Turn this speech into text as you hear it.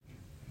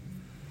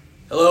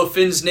Hello,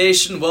 Fins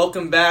Nation.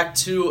 Welcome back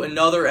to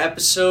another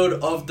episode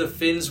of the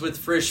Fins with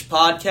Frisch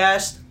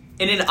podcast.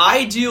 In an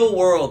ideal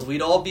world,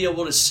 we'd all be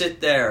able to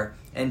sit there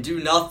and do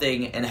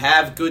nothing and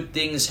have good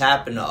things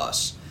happen to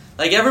us.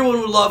 Like, everyone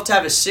would love to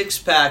have a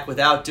six-pack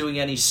without doing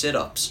any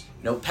sit-ups.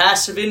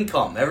 Passive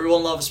income.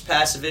 Everyone loves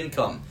passive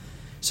income.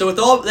 So with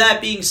all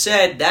that being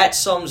said, that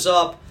sums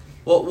up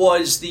what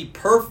was the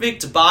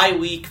perfect bye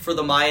week for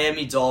the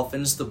Miami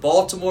Dolphins. The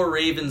Baltimore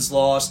Ravens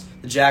lost,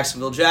 the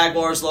Jacksonville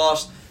Jaguars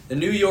lost, the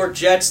New York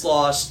Jets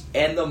lost,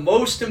 and the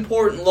most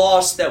important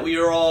loss that we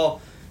are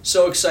all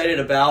so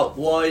excited about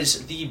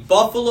was the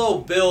Buffalo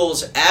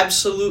Bills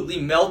absolutely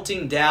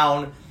melting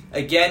down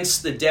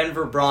against the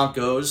Denver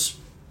Broncos.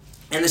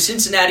 And the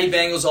Cincinnati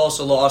Bengals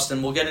also lost,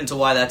 and we'll get into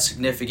why that's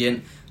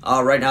significant.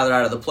 Right now they're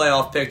out of the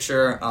playoff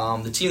picture.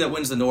 The team that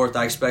wins the North,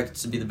 I expect it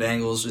to be the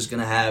Bengals, is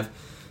going to have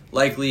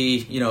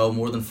likely,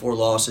 more than 4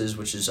 losses,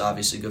 which is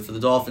obviously good for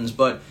the Dolphins.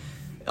 But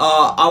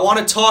I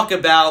want to talk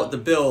about the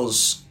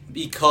Bills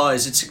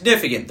because it's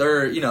significant.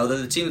 They're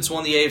the team that's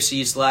won the AFC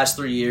East the last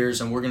 3 years,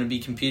 and we're going to be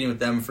competing with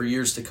them for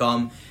years to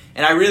come.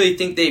 And I really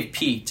think they've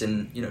peaked.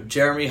 And,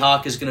 Jeremy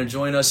Hawk is going to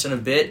join us in a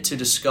bit to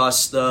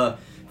discuss the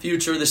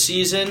future of the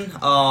season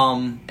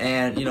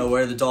and,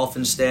 where the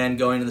Dolphins stand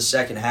going to the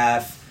second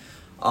half.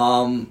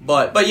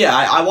 But yeah,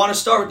 I want to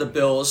start with the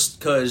Bills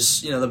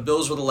because, the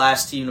Bills were the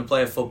last team to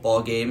play a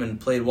football game and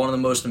played one of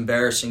the most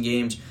embarrassing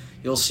games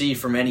you'll see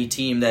from any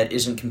team that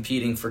isn't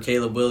competing for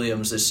Caleb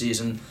Williams this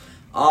season.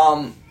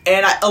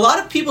 A lot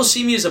of people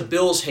see me as a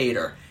Bills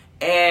hater,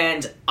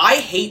 and I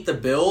hate the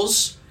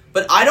Bills,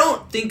 but I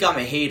don't think I'm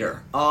a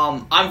hater.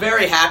 I'm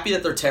very happy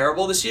that they're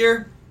terrible this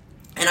year,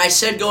 and I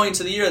said going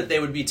to the year that they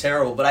would be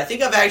terrible, but I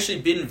think I've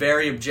actually been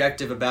very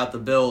objective about the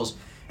Bills.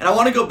 And I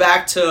want to go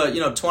back to,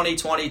 2020,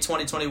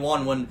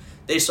 2021 when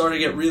they started to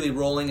get really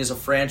rolling as a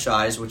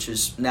franchise, which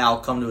has now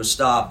come to a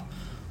stop,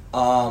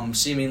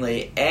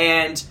 seemingly.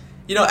 And,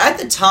 at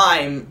the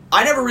time,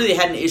 I never really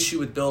had an issue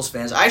with Bills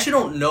fans. I actually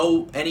don't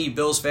know any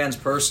Bills fans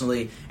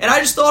personally. And I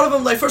just thought of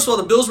them, first of all,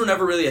 the Bills were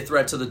never really a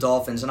threat to the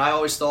Dolphins. And I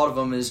always thought of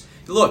them as,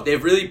 look, they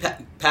have really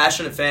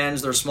passionate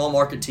fans. They're a small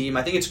market team.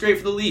 I think it's great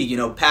for the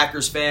league.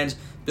 Packers fans,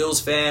 Bills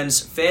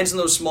fans in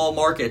those small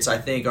markets, I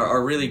think,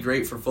 are really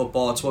great for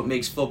football. It's what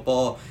makes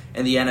football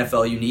and the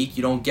NFL unique.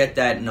 You don't get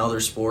that in other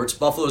sports.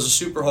 Buffalo's a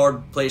super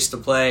hard place to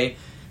play.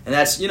 And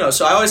that's,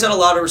 so I always had a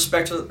lot of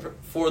respect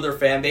for their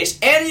fan base.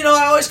 And,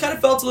 I always kind of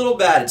felt a little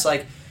bad. It's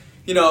like,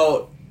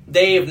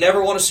 they've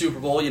never won a Super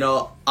Bowl.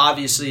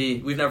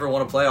 Obviously, we've never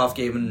won a playoff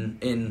game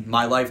in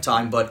my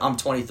lifetime, but I'm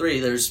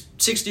 23. There's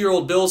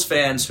 60-year-old Bills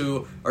fans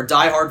who are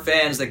diehard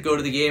fans that go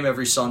to the game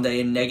every Sunday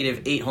in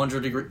negative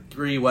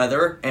 800-degree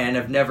weather and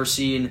have never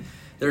seen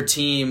their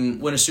team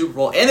win a Super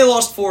Bowl. And they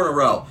lost 4 in a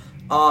row.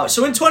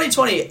 So in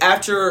 2020,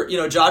 after,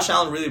 Josh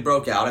Allen really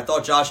broke out, I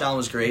thought Josh Allen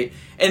was great.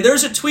 And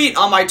there's a tweet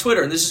on my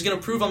Twitter, and this is going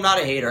to prove I'm not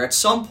a hater. At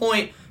some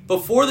point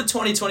before the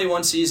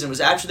 2021 season was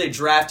after they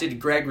drafted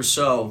Greg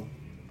Rousseau,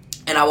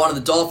 and I wanted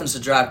the Dolphins to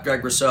draft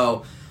Greg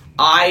Rousseau,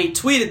 I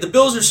tweeted, the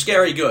Bills are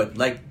scary good.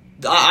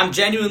 I'm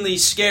genuinely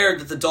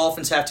scared that the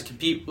Dolphins have to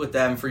compete with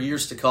them for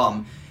years to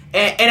come.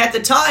 And at the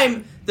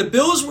time, the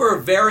Bills were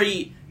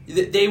very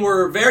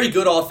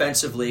good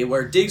offensively,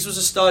 where Diggs was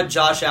a stud,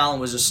 Josh Allen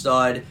was a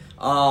stud,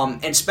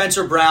 and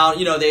Spencer Brown,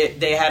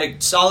 they had a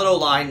solid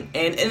O-line,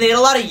 and they had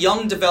a lot of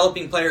young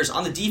developing players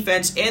on the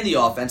defense and the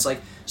offense.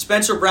 Like,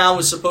 Spencer Brown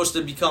was supposed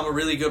to become a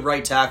really good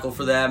right tackle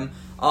for them,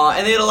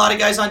 and they had a lot of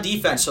guys on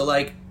defense, so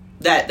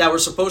that were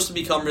supposed to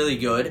become really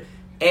good.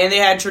 And they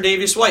had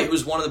Tre'Davious White, who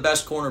was one of the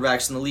best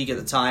cornerbacks in the league at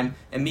the time,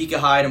 and Micah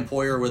Hyde and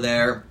Poyer were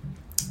there.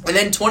 And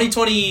then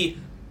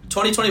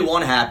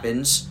 2021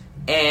 happens,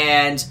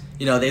 and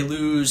they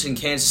lose in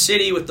Kansas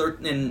City with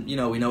we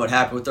know what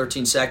happened with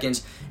 13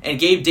 seconds. And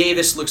Gabe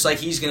Davis looks like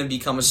he's going to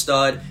become a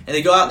stud. And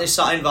they go out and they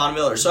sign Von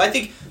Miller. So I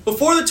think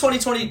before the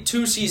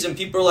 2022 season,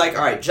 people are like,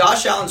 all right,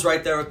 Josh Allen's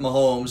right there with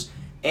Mahomes.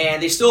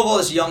 And they still have all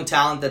this young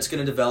talent that's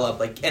going to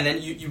develop. And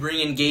then you bring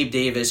in Gabe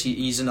Davis.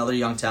 He's another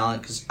young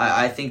talent because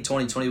I think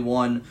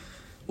 2021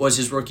 was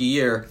his rookie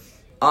year.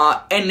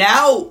 And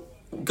now,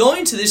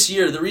 going to this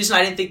year, the reason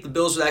I didn't think the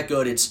Bills were that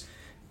good,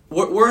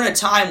 we're in a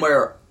time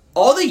where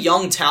all the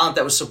young talent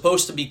that was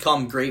supposed to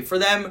become great for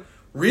them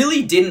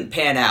really didn't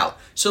pan out.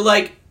 So,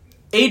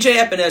 A.J.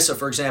 Epinesa,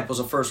 for example, was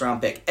a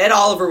first-round pick. Ed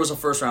Oliver was a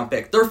first-round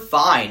pick. They're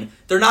fine.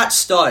 They're not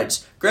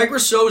studs. Greg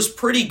Rousseau is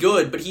pretty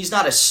good, but he's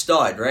not a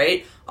stud,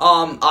 right?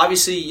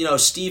 Obviously,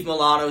 Steve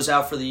Milano's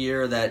out for the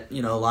year, that,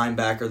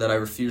 linebacker that I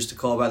refuse to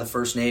call by the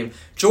first name.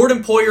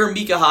 Jordan Poyer and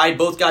Micah Hyde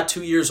both got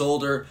 2 years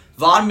older.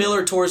 Von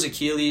Miller tore his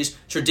Achilles.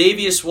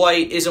 Tre'Davious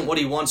White isn't what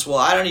he once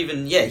was.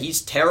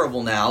 He's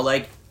terrible now.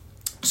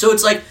 So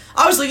it's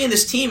I was looking at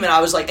this team and I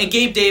was and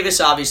Gabe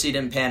Davis obviously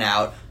didn't pan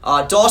out.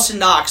 Dawson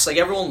Knox,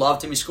 everyone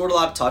loved him. He scored a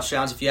lot of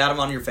touchdowns. If you had him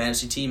on your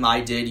fantasy team,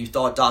 I did. You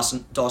thought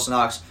Dawson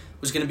Knox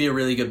was going to be a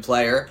really good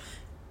player.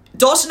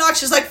 Dawson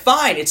Knox is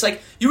fine. It's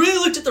you really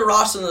looked at the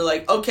roster and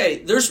they're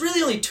okay, there's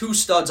really only 2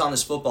 studs on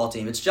this football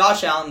team. It's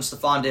Josh Allen and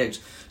Stephon Diggs.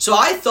 So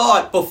I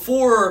thought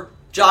before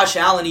Josh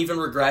Allen even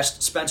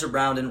regressed, Spencer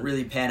Brown didn't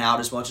really pan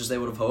out as much as they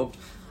would have hoped.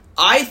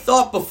 I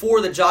thought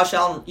before that Josh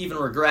Allen even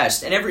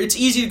regressed. And it's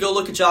easy to go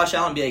look at Josh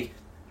Allen and be like,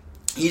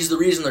 he's the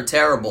reason they're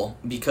terrible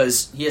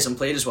because he hasn't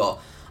played as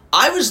well.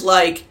 I was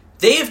like,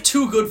 they have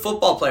 2 good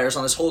football players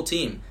on this whole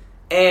team.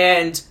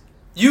 And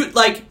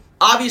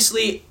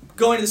obviously,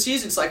 going to the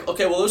season, it's like,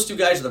 okay, well, those 2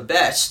 guys are the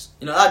best.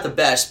 Not the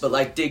best,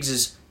 but Diggs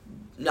is,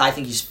 I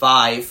think he's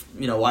 5,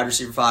 wide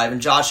receiver 5.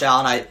 And Josh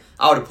Allen,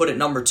 I would have put it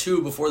number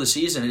 2 before the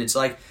season. And it's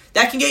like,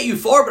 that can get you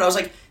far, but I was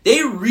like,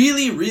 they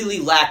really, really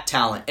lack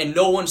talent, and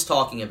no one's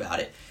talking about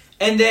it.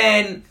 And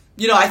then,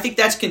 I think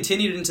that's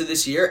continued into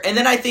this year. And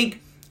then I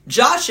think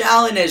Josh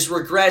Allen has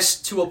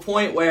regressed to a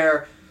point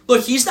where,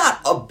 look, he's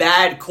not a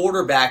bad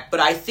quarterback, but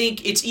I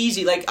think it's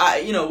easy.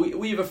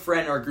 We have a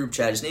friend in our group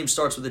chat. His name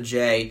starts with a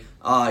J.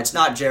 It's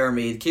not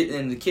Jeremy.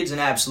 The kid's an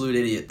absolute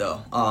idiot,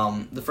 though.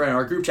 The friend in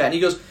our group chat. And he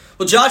goes,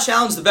 well, Josh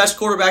Allen's the best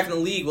quarterback in the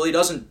league. Well,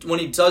 when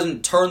he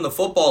doesn't turn the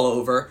football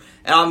over.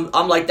 And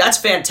I'm like, that's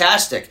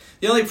fantastic.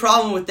 The only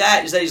problem with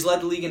that is that he's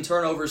led the league in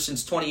turnovers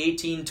since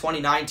 2018,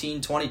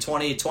 2019,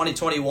 2020,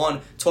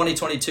 2021,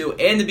 2022,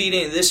 and the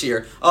beginning of this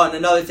year. And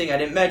another thing I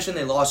didn't mention,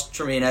 they lost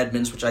Tremaine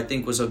Edmonds, which I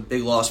think was a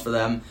big loss for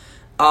them.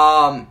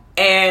 Going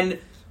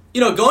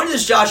to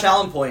this Josh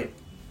Allen point,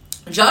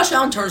 Josh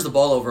Allen turns the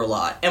ball over a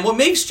lot. And what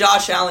makes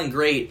Josh Allen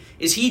great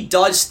is he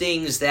does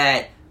things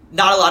that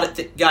not a lot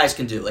of guys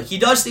can do. He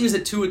does things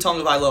that Tua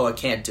Tagovailoa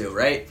can't do,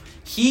 right?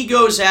 He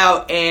goes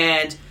out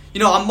and,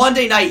 on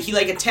Monday night, he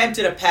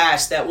attempted a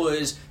pass that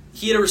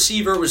he had a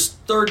receiver, was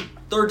third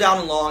down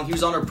and long, he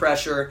was under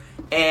pressure,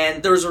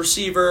 and there was a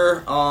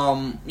receiver,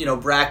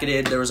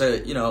 bracketed, there was a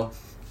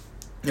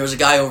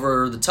guy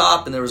over the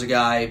top, and there was a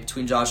guy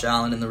between Josh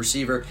Allen and the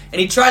receiver,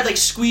 and he tried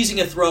squeezing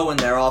a throw in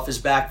there off his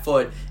back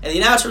foot, and the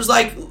announcer was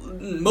like,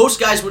 most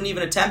guys wouldn't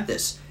even attempt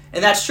this.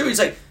 And that's true. He's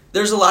like,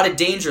 there's a lot of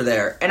danger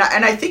there. And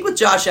I think with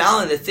Josh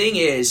Allen, the thing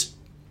is,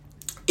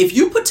 if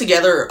you put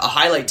together a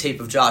highlight tape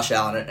of Josh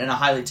Allen and a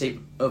highlight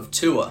tape of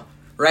Tua,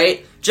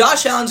 right,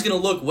 Josh Allen's going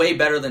to look way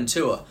better than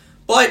Tua.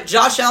 But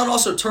Josh Allen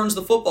also turns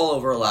the football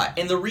over a lot.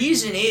 And the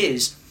reason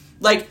is,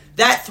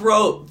 that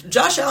throw,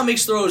 Josh Allen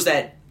makes throws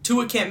that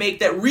Tua can't make,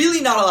 that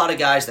really not a lot of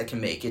guys that can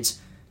make.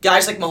 It's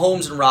guys like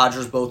Mahomes and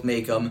Rodgers both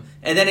make them.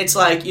 And then it's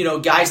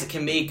guys that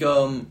can make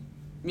them,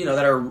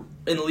 that are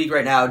in the league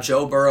right now,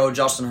 Joe Burrow,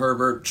 Justin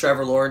Herbert,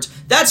 Trevor Lawrence.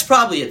 That's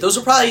probably it. Those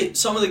are probably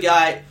some of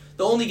the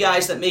only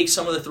guys that make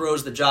some of the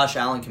throws that Josh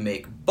Allen can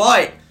make.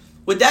 But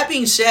with that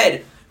being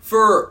said,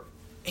 for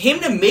him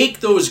to make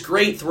those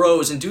great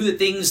throws and do the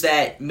things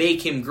that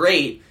make him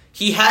great,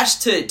 he has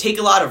to take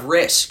a lot of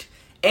risk.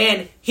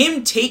 And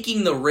him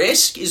taking the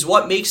risk is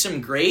what makes him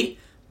great,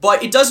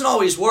 but it doesn't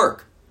always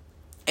work.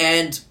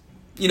 And,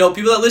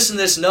 people that listen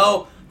to this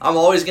know I'm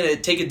always going to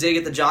take a dig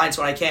at the Giants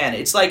when I can.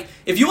 It's like,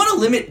 if you want to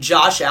limit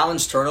Josh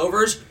Allen's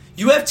turnovers,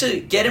 you have to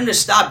get him to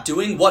stop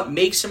doing what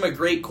makes him a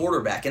great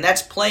quarterback, and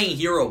that's playing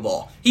hero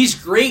ball. He's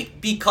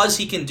great because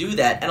he can do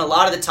that, and a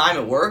lot of the time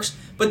it works,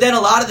 but then a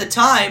lot of the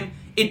time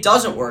it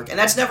doesn't work, and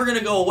that's never going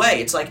to go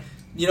away. It's like,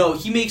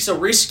 he makes a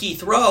risky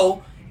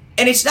throw,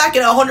 and it's not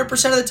going to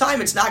 100% of the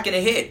time, it's not going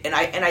to hit. And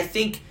I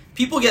think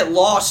people get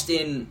lost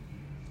in,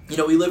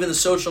 we live in the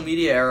social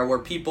media era where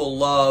people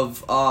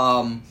love,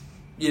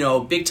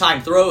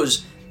 big-time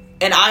throws.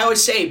 And I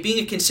always say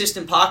being a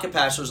consistent pocket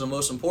passer is the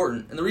most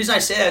important. And the reason I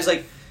say that is,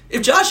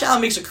 if Josh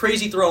Allen makes a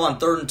crazy throw on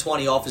 3rd and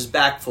 20 off his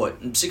back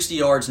foot and 60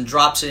 yards and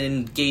drops it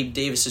in Gabe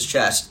Davis's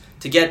chest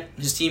to get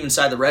his team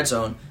inside the red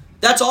zone,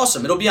 that's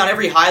awesome. It'll be on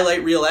every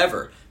highlight reel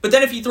ever. But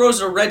then if he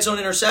throws a red zone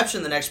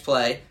interception the next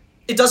play,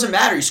 it doesn't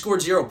matter. He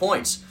scored 0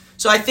 points.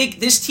 So I think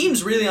this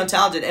team's really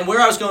untalented. And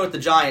where I was going with the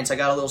Giants, I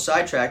got a little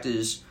sidetracked,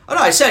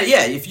 I said it,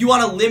 yeah. If you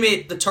want to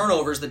limit the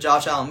turnovers that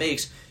Josh Allen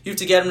makes, you have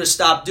to get him to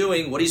stop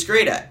doing what he's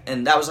great at.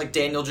 And that was like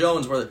Daniel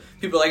Jones, where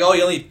people are like, oh,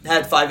 he only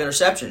had 5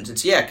 interceptions.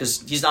 It's,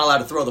 because he's not allowed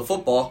to throw the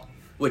football,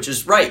 which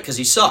is right, because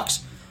he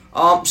sucks.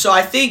 So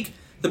I think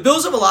the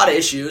Bills have a lot of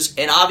issues,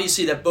 and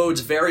obviously that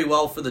bodes very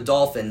well for the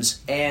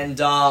Dolphins. And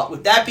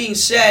with that being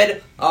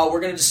said,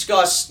 we're going to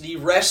discuss the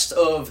rest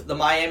of the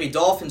Miami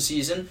Dolphins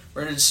season.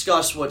 We're going to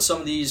discuss what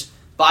some of these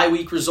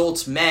bye-week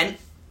results meant,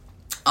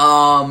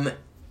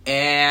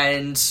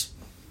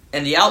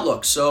 and the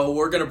outlook. So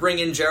we're going to bring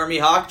in Jeremy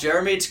Hawk.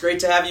 Jeremy, it's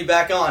great to have you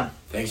back on.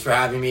 Thanks for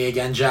having me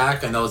again,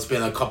 Jack. I know it's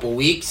been a couple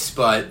weeks,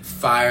 but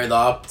fired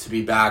up to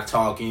be back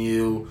talking to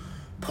you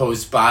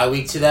post-bye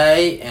week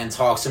today and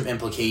talk some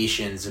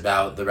implications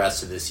about the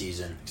rest of the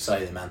season.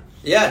 Excited, man.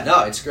 Yeah,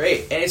 no, it's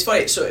great. And it's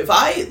funny. So if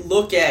I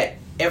look at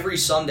every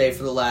Sunday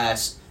for the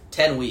last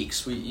 10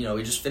 weeks, we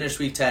just finished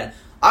week 10,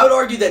 I would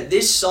argue that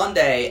this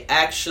Sunday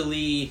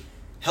actually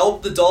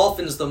helped the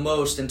Dolphins the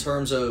most in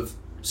terms of...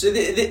 So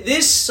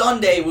this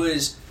Sunday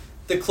was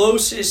the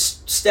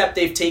closest step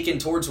they've taken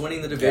towards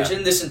winning the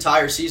division this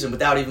entire season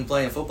without even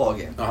playing a football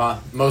game.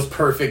 Most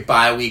perfect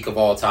bye week of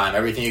all time.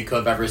 Everything you could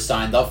have ever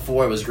signed up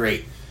for was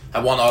great.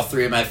 I won all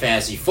 3 of my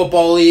fantasy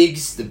football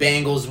leagues. The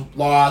Bengals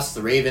lost,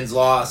 the Ravens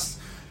lost,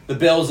 the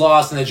Bills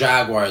lost, and the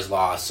Jaguars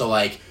lost. So,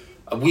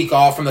 a week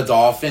off from the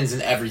Dolphins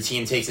and every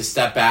team takes a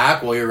step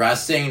back while you're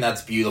resting,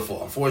 that's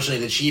beautiful.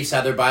 Unfortunately, the Chiefs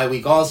had their bye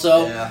week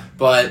also,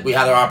 but we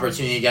had our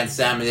opportunity against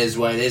them. It is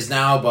what it is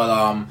now,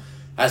 but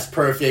as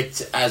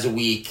perfect as a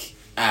week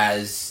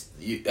as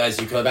you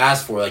could have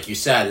asked for, like you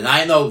said. And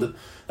I know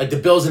the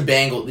Bills and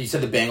Bengals, you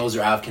said the Bengals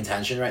are out of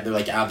contention, right? They're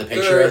out of the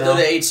picture right now?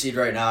 They're the 8th seed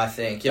right now, I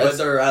think. Yeah, but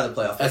they're out of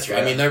the playoff. That's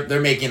right. I mean,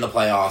 they're making the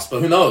playoffs, but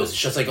who knows? It's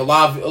just a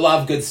lot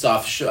of good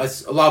stuff.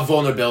 A lot of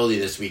vulnerability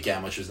this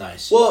weekend, which was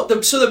nice. Well,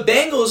 so the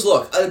Bengals,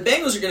 the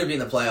Bengals are going to be in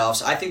the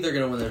playoffs. I think they're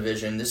going to win the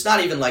division. It's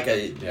not even like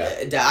I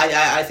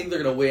think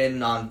they're going to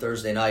win on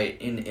Thursday night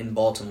in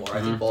Baltimore. Mm-hmm.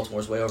 I think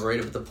Baltimore's way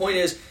overrated. But the point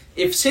is,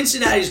 if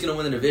Cincinnati's going to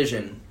win the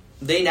division,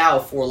 they now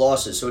have 4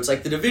 losses. So it's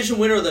like the division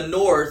winner of the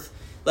North.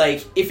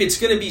 Like, if it's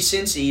going to be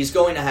Cincy, he's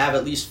going to have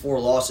at least 4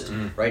 losses.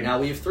 Right now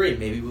we have 3.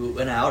 Maybe we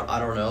win out. I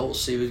don't know. We'll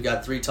see. We've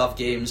got 3 tough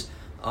games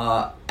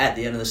at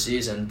the end of the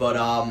season. But,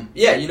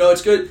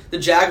 it's good. The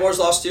Jaguars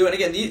lost too. And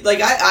again,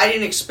 I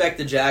didn't expect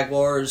the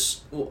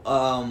Jaguars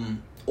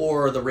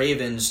or the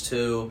Ravens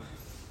to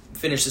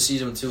finish the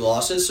season with 2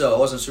 losses, so I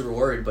wasn't super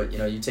worried. But,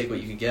 you take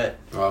what you could get.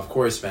 Well, of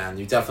course, man.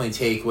 You definitely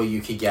take what you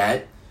could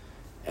get.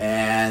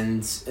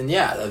 And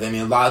yeah, I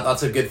mean,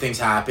 lots of good things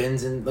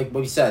happened, and like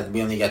what you said,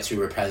 we only got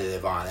too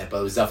repetitive on it, but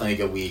it was definitely a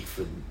good week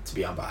to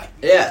be on bye.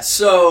 Yeah,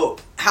 so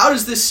how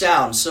does this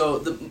sound? So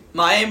the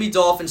Miami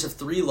Dolphins have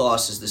 3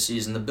 losses this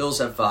season, the Bills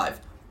have 5.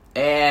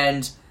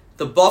 And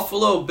the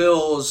Buffalo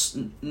Bills,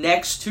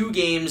 next 2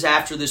 games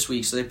after this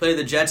week, so they play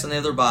the Jets on the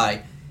other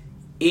bye,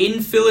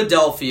 in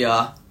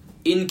Philadelphia,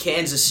 in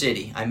Kansas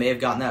City. I may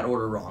have gotten that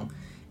order wrong.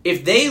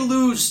 If they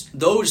lose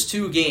those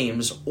 2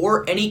 games,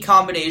 or any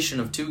combination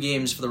of 2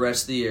 games for the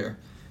rest of the year,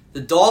 the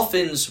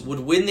Dolphins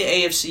would win the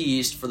AFC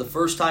East for the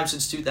first time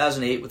since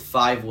 2008 with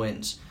 5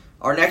 wins.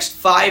 Our next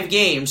 5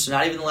 games, so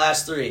not even the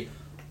last 3,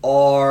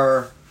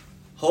 are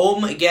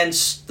home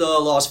against the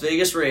Las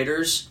Vegas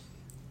Raiders,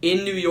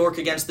 in New York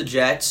against the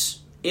Jets,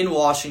 in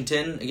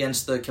Washington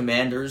against the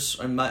Commanders.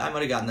 I might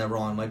have gotten that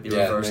wrong. It might be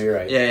reversed. No, you're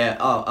right. Yeah.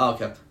 Oh,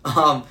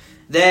 okay.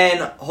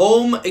 Then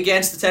home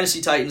against the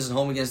Tennessee Titans and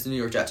home against the New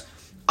York Jets.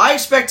 I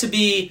expect to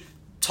be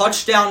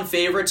touchdown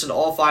favorites in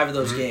all 5 of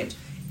those games.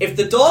 If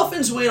the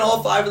Dolphins win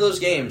all 5 of those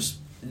games,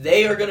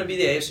 they are going to be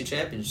the AFC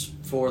champions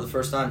for the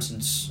first time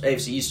since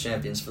AFC East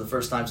champions for the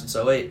first time since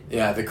 2008.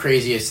 Yeah, the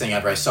craziest thing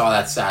ever. I saw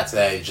that stat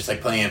today. Just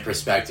putting it in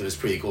perspective, it was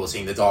pretty cool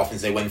seeing the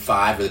Dolphins. They win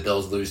 5, or the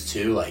Bills lose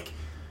 2.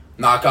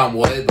 Knock on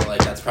wood, but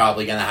that's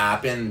probably going to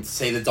happen.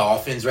 Say the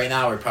Dolphins right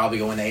now are probably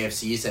going to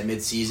AFC East at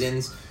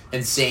mid-seasons.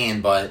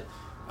 Insane, but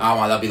I don't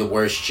want that'll be the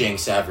worst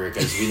jinx ever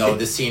because we know what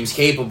this team's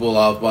capable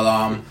of.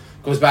 But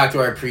goes back to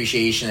our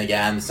appreciation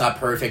again. It's not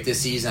perfect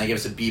this season. I give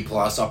us a B+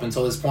 up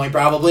until this point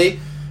probably.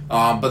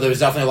 But there was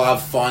definitely a lot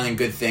of fun and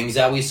good things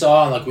that we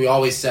saw. And like we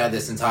always said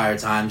this entire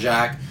time,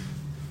 Jack,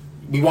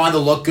 we wanted to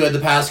look good the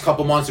past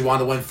couple months. We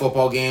wanted to win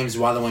football games.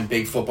 We wanted to win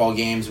big football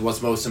games.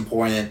 What's most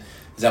important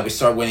is that we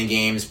start winning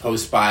games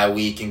post-bye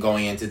week and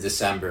going into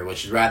December,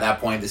 which is we're at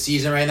that point of the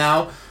season right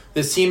now.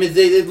 This team, they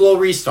did a little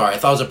restart. I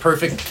thought it was a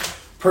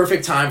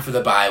perfect time for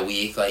the bye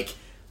week. I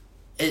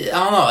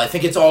don't know. I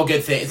think it's all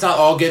good things. It's not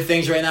all good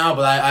things right now,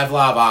 but I have a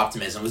lot of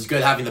optimism. It was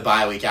good having the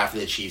bye week after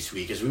the Chiefs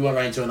week because we went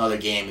right into another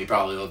game. We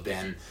probably would have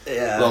been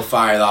a little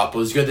fired up. It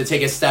was good to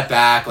take a step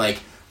back.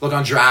 Look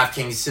on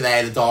DraftKings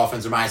today. The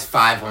Dolphins are minus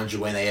 500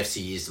 win AFC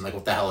East. I'm like,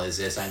 what the hell is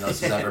this? I know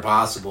this is never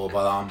possible,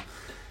 but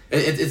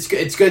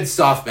it's good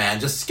stuff, man.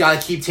 Just gotta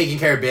keep taking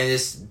care of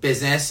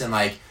business and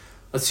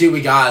let's see what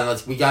we got.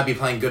 And we gotta be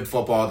playing good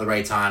football at the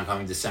right time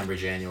coming December,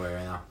 January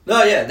right now.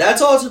 No, yeah,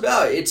 that's all it's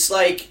about. It's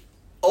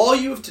all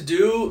you have to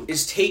do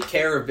is take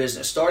care of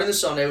business. Starting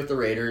this Sunday with the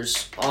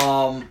Raiders,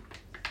 and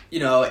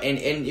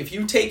if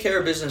you take care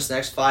of business the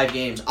next 5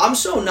 games, I'm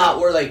so not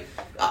worried.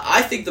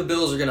 I think the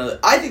Bills are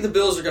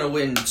gonna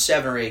win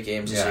 7 or 8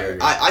 games this year.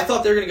 I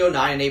thought they were gonna go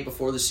 9-8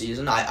 before the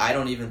season. I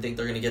don't even think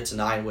they're gonna get to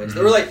 9 wins.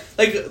 They were like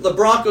the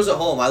Broncos at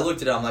home. I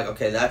looked at it. I'm like,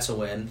 okay, that's a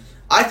win.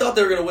 I thought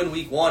they were gonna win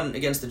Week 1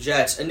 against the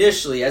Jets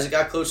initially. As it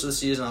got close to the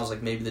season, I was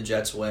like, maybe the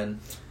Jets win.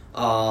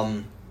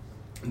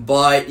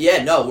 But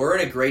yeah, no, we're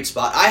in a great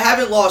spot. I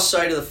haven't lost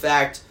sight of the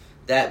fact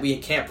that we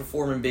can't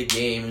perform in big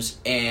games,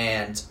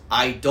 and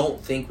I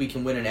don't think we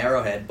can win an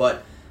Arrowhead.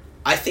 But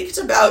I think it's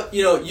about,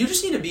 you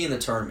just need to be in the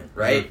tournament,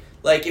 right?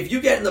 Mm-hmm. If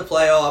you get in the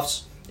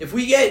playoffs, if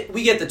we get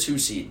the 2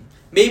 seed,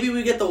 maybe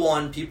we get the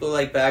 1. People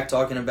are back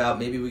talking about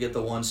maybe we get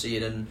the 1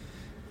 seed, and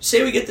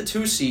say we get the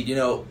 2 seed.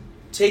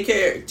 Take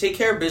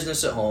care of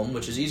business at home,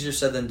 which is easier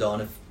said than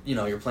done if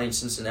you're playing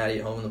Cincinnati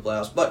at home in the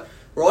playoffs. But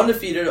we're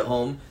undefeated at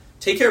home.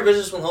 Take care of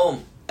business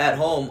at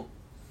home.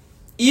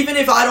 Even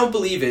if I don't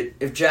believe it,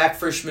 if Jack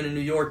Frischman in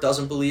New York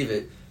doesn't believe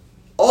it,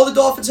 all the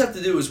Dolphins have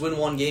to do is win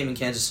 1 game in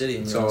Kansas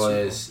City. So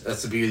it is.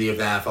 That's the beauty of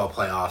the NFL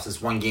playoffs.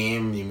 It's 1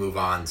 game, you move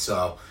on.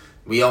 So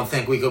we don't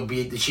think we could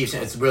beat the Chiefs.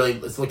 It's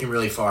looking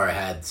really far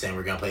ahead, saying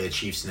we're going to play the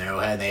Chiefs in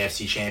Arrowhead in the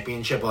AFC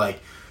Championship.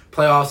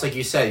 Playoffs, like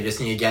you said, you just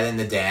need to get in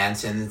the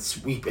dance, and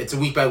it's a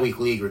week-by-week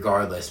league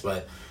regardless.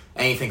 But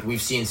anything,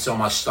 we've seen so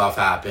much stuff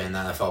happen in the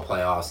NFL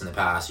playoffs in the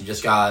past. You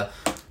just got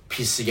to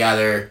piece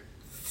together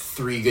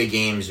 3 good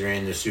games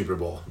during the Super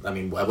Bowl. I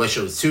mean, I wish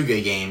it was 2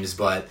 good games,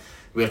 but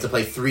we have to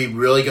play 3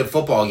 really good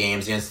football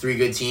games against 3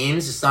 good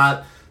teams. It's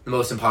not the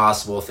most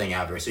impossible thing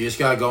ever. So you just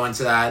got to go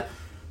into that,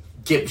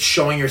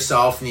 showing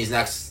yourself in these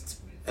next,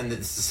 and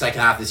it's the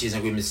second half of the season,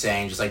 like we've been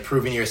saying, just like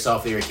proving to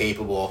yourself that you're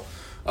capable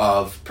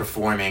of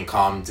performing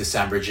come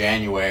December,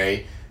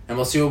 January, and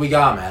we'll see what we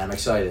got, man. I'm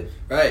excited.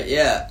 Right,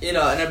 yeah.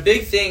 And a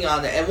big thing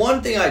on that, and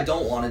one thing I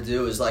don't want to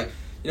do is, like,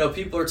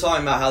 people are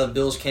talking about how the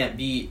Bills can't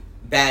beat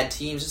bad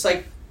teams. It's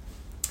like,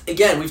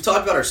 again, we've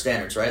talked about our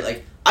standards, right?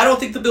 Like, I don't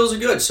think the Bills are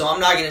good, so I'm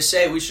not going to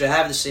say we should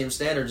have the same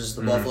standards as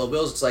the Buffalo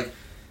Bills. It's like,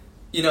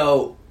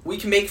 we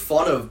can make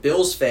fun of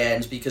Bills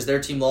fans because their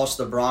team lost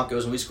to the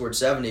Broncos and we scored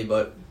 70,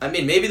 but, I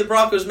mean, maybe the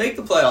Broncos make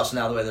the playoffs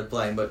now the way they're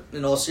playing, but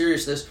in all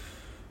seriousness,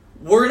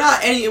 we're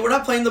not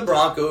playing the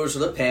Broncos or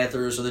the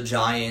Panthers or the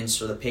Giants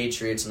or the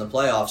Patriots in the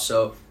playoffs,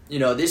 so,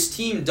 this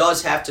team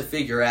does have to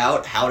figure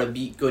out how to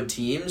beat good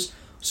teams.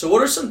 So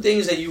what are some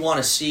things that you want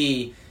to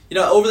see,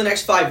 over the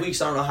next 5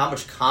 weeks? I don't know how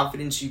much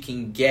confidence you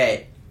can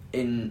get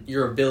in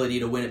your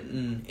ability to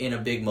win in a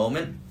big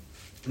moment,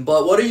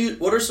 but what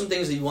are some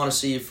things that you want to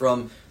see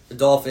from the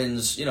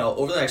Dolphins,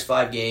 over the next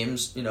 5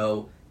 games,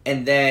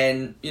 and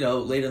then,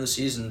 later in the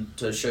season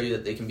to show you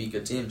that they can beat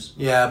good teams?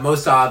 Yeah,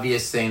 most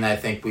obvious thing that I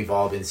think we've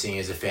all been seeing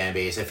as a fan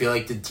base, I feel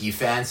like the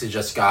defense has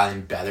just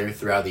gotten better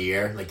throughout the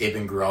year. Like, they've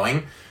been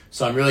growing.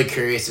 So I'm really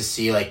curious to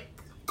see, like,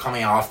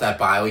 coming off that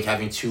bye week,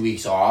 having 2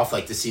 weeks off,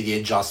 like, to see the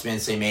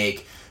adjustments they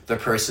make, their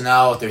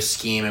personnel, their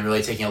scheme, and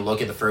really taking a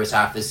look at the first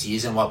half of the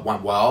season, what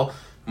went well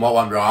and what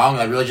went wrong.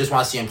 I really just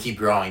want to see them keep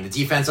growing. The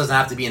defense doesn't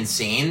have to be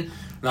insane.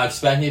 I'm not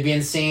expecting it to be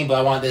insane, but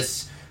I want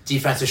this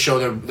defense to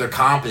show they're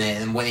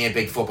competent in winning a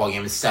big football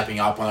game and stepping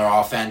up when their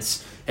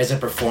offense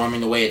isn't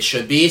performing the way it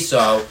should be.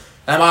 So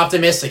I'm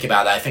optimistic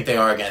about that. I think they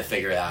are going to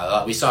figure it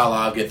out. We saw a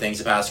lot of good things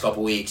the past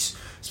couple weeks,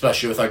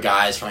 especially with our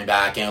guys coming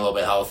back and a little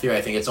bit healthier.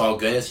 I think it's all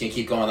good. It's going to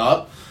keep going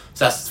up.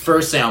 So that's the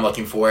first thing I'm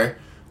looking for.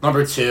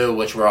 Number 2,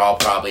 which we're all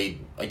probably,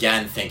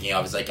 again, thinking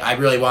of, is like, I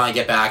really want to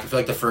get back. I feel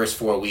like the first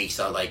 4 weeks,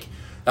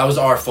 that was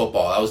our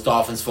football. That was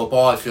Dolphins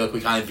football. I feel like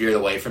we kind of veered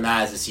away from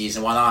that as the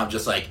season went on.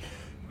 Just like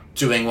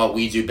doing what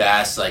we do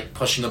best, like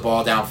pushing the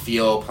ball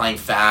downfield, playing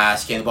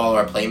fast, getting the ball to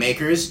our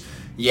playmakers.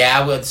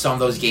 Yeah, with some of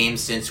those games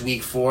since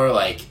week 4,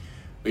 like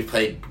we're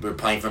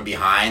playing from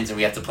behind, and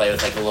we have to play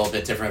with like a little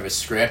bit different of a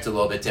script, a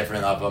little bit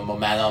different of a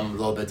momentum, a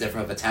little bit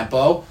different of a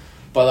tempo.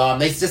 But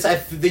they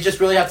just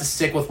really have to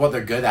stick with what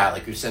they're good at,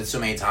 like we've said so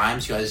many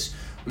times, because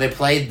when they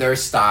play their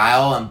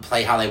style and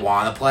play how they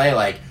want to play,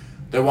 like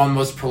they're one of the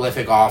most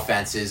prolific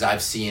offenses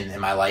I've seen in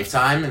my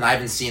lifetime, and I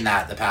haven't seen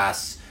that the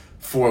past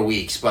 4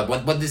 weeks. But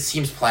what this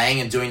team's playing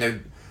and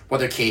doing what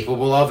they're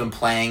capable of and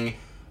playing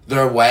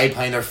their way,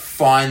 playing their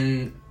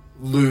fun,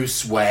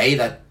 loose way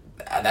that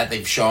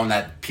they've shown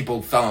that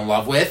people fell in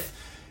love with,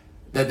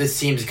 that this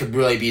team could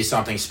really be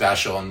something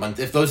special. And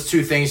if those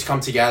 2 things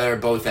come together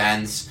at both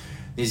ends,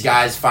 these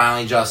guys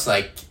finally just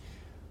like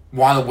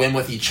want to win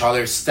with each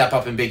other, step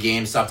up in big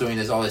games, stop doing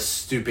all this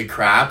stupid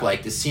crap.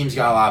 Like, this team's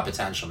got a lot of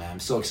potential, man. I'm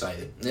so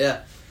excited.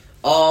 Yeah.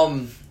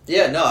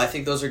 I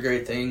think those are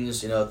great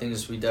things.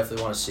 Things we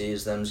definitely want to see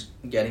is them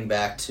getting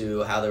back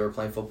to how they were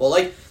playing football.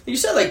 Like you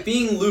said, like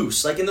being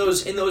loose. Like in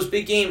those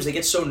big games, they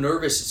get so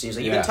nervous. It seems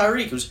like even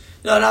Tyreek was.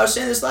 And I was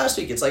saying this last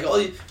week. It's like all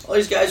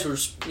these guys who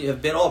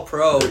have been all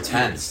pro. They're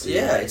tense.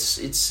 Yeah,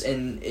 it's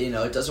and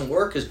it doesn't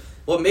work because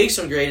what makes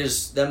them great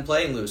is them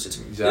playing loose. It's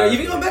exactly.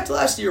 Even going back to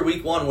last year,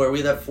 week 1, where we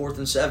had that 4th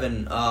and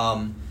 7.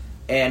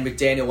 And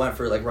McDaniel went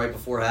for like right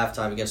before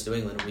halftime against New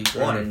England in week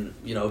 1,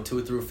 and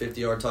 2 threw a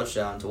 50-yard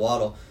touchdown to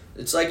Waddle.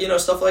 It's like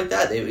stuff like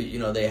that.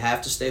 They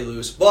have to stay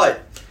loose.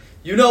 But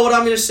what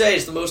I'm going to say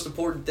is the most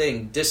important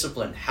thing: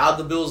 discipline. How'd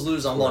the Bills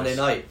lose on Monday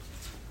night?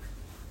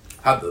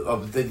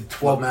 The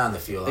 12 men on the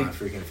field on a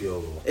freaking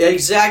field goal.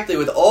 Exactly,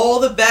 with all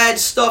the bad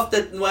stuff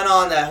that went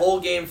on that whole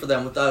game for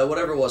them, with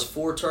whatever it was,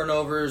 4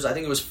 turnovers. I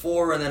think it was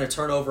 4, and then a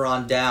turnover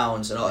on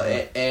downs,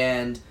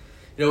 and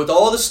with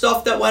all the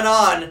stuff that went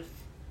on.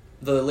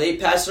 The late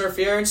pass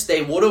interference,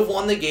 they would have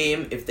won the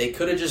game if they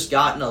could have just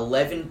gotten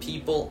 11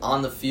 people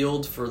on the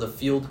field for the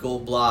field goal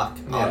block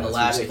on the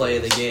last play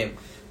of the game.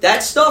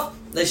 That stuff,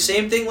 the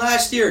same thing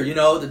last year.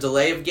 The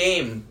delay of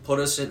game put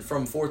us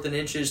from 4th and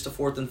inches to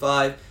 4th and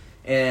 5,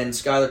 and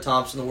Skylar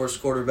Thompson, the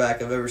worst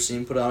quarterback I've ever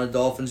seen, put on a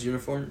Dolphins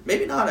uniform.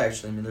 Maybe not,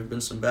 actually. I mean, there have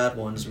been some bad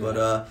ones,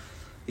 but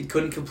he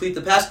couldn't complete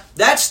the pass.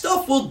 That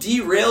stuff will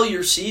derail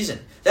your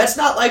season. That's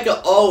not like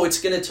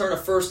it's going to turn a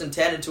 1st and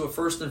 10 into a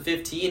 1st and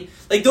 15.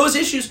 Like, those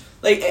issues,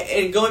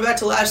 and going back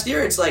to last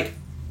year, it's like,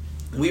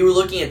 we were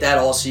looking at that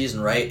all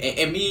season, right?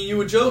 And me and you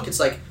would joke, it's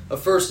like a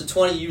 1st and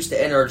 20 used to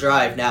end our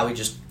drive, now we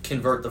just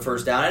convert the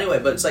first down anyway.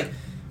 But it's like,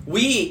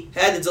 we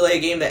had to delay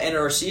a game that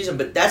ended our season,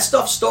 but that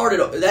stuff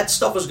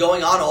was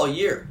going on all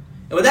year.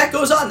 And when that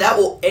goes on, that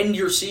will end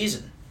your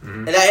season.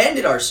 Mm-hmm. And that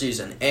ended our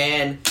season.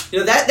 And,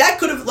 that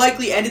could have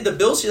likely ended the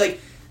Bills season.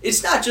 Like,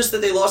 it's not just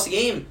that they lost the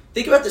game.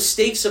 Think about the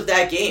stakes of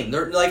that game.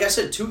 They're, like I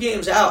said, 2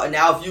 games out, and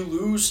now if you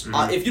lose,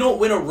 if you don't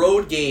win a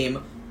road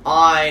game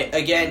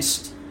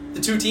against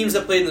the 2 teams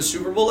that played in the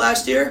Super Bowl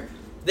last year,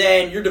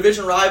 then your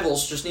division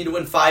rivals just need to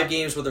win 5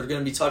 games where they're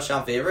going to be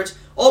touchdown favorites,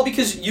 all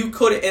because you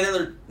couldn't, and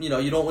then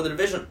you don't win the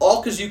division,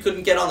 all because you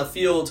couldn't get on the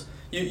field,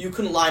 you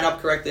couldn't line up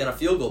correctly on a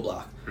field goal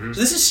block. Mm-hmm.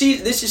 So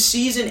this is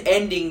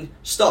season-ending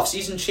stuff,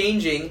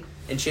 season-changing,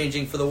 and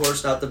changing for the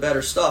worse, not the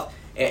better stuff.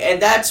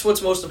 And that's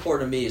what's most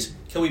important to me is,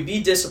 can we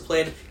be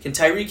disciplined? Can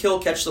Tyreek Hill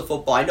catch the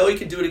football? I know he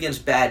can do it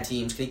against bad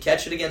teams. Can he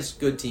catch it against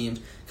good teams?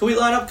 Can we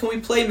line up? Can we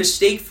play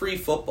mistake-free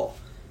football?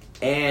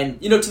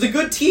 And, to the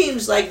good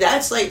teams,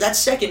 that's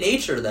second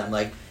nature to them.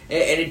 And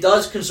it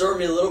does concern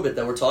me a little bit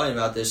that we're talking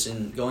about this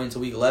and going into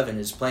Week 11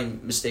 is playing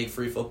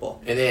mistake-free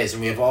football. It is,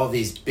 and we have all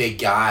these big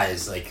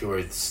guys, who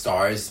are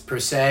stars, per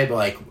se,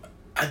 but,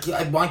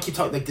 I want to keep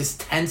talking, this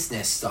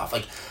tenseness stuff.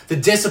 The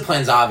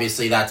disciplines,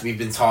 obviously, that we've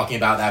been talking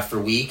about that for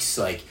weeks.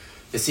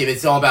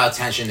 It's all about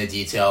attention to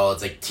detail.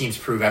 It's teams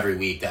prove every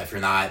week that if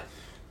you're not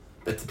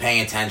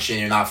paying attention,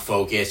 you're not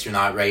focused, you're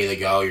not ready to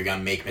go, you're going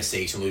to make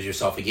mistakes and lose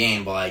yourself a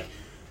game. But,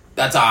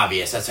 that's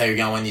obvious. That's how you're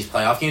going to win these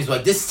playoff games.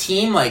 But, this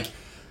team,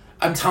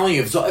 I'm telling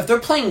you, if they're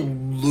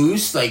playing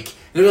loose, they're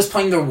just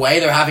playing their way,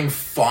 they're having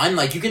fun,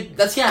 that's going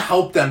to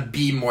help them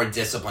be more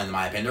disciplined, in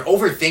my opinion. They're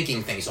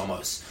overthinking things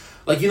almost.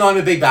 I'm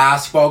a big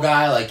basketball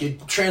guy.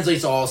 It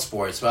translates to all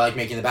sports. But I like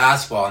making the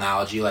basketball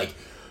analogy. You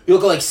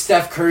look at,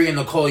 Steph Curry and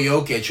Nikola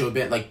Jokic, who have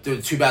been,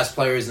 the 2 best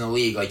players in the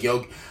league.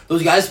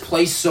 Those guys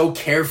play so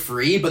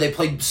carefree, but they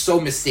play so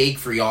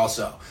mistake-free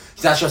also.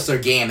 That's just their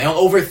game. They don't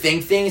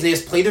overthink things. They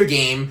just play their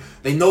game.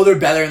 They know they're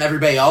better than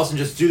everybody else and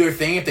just do their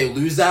thing. If they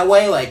lose that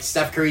way, like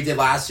Steph Curry did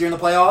last year in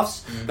the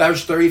playoffs,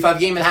 average 35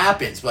 game, it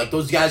happens. But,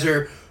 those guys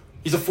are...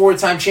 He's a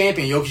 4-time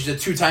champion. Jokic is a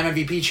 2-time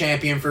MVP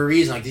champion for a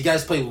reason. These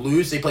guys play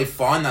loose. They play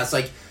fun. That's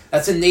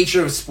the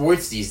nature of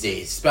sports these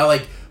days. It's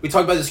about, we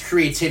talk about this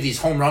creativity, these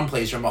home run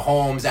plays from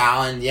Mahomes,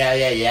 Allen,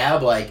 yeah.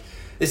 But,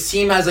 this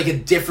team has, a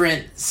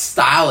different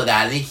style of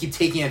that. And they keep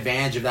taking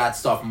advantage of that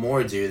stuff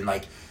more, dude.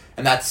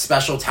 And that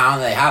special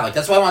talent that they have.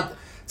 That's why I want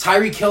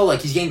Tyreek Hill.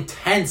 He's getting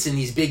tense in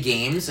these big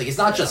games. It's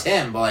not just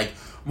him, but,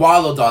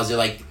 Waddle does it.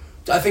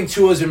 I think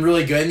Tua's been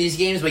really good in these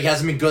games, but he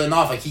hasn't been good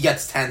enough. He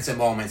gets tense in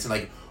moments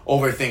and,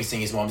 overthinks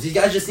these moments. These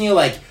guys just need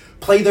to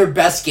play their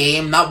best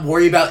game, not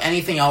worry about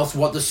anything else,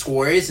 what the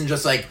score is, and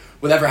just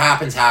whatever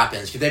happens.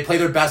 If they play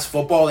their best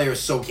football, they are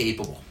so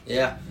capable.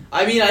 Yeah.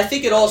 I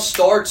think it all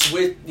starts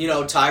with,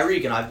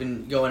 Tyreek, and I've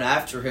been going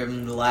after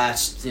him the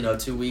last,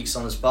 2 weeks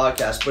on this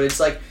podcast, but it's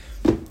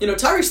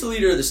Tyreek's the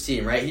leader of this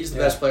team, right? He's the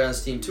best player on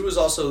this team. Tua's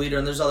also a leader,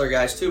 and there's other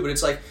guys too, but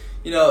it's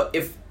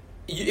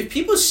if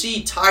people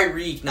see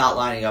Tyreek not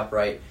lining up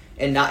right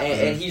and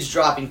he's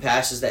dropping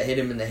passes that hit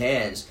him in the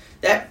hands,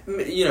 that,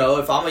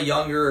 if I'm a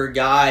younger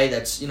guy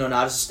that's, not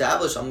as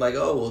established, I'm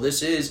oh, well,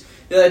 this is,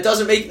 that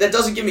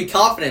doesn't give me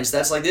confidence.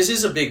 That's this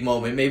is a big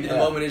moment. Maybe the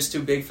moment is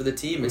too big for the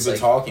team. We've been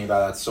talking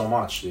about that so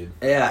much, dude.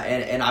 Yeah,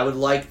 and I would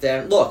like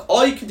them. Look,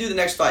 all you can do the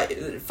next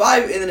in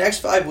the next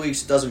 5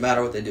 weeks, it doesn't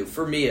matter what they do,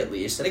 for me at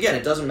least. And again,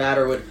 it doesn't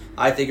matter what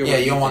I think. Yeah,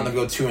 you don't want them to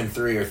go 2-3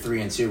 or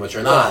 3-2, which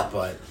are not.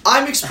 But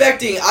I'm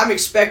expecting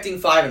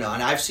 5-0, and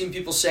I've seen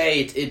people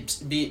say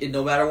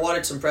no matter what,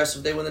 it's impressive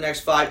if they win the next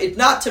 5. It's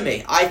not to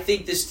me. I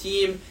think this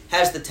team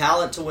has the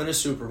talent to win a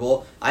Super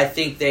Bowl. I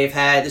think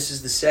this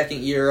is the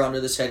second year under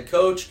this head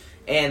coach,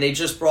 and they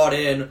just brought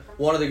in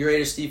one of the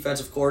greatest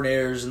defensive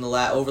coordinators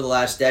over the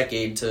last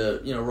decade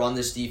to run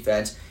this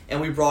defense. And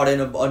we brought in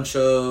a bunch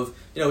of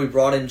we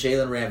brought in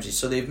Jalen Ramsey.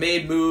 So they've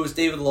made moves.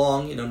 David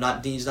Long,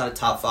 he's not a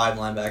top 5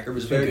 linebacker, but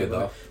he's very good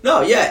though.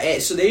 No, yeah.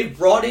 So they've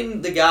brought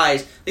in the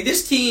guys.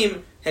 This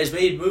team has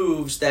made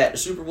moves that a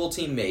Super Bowl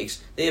team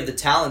makes. They have the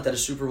talent that a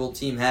Super Bowl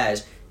team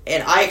has.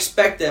 And I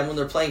expect them, when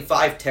they're playing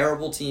 5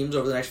 terrible teams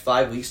over the next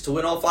 5 weeks, to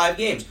win all 5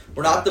 games.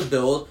 We're not the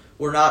Bills.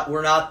 We're not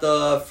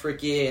the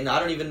freaking, I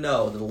don't even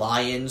know, the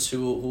Lions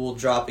who will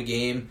drop a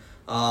game.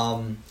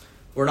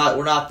 We're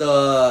not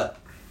the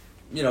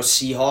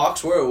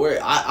Seahawks.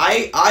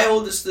 I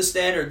hold this the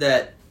standard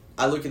that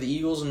I look at the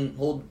Eagles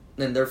and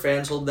their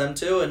fans hold them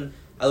to, and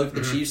I look at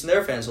the Chiefs and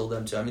their fans hold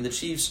them to. The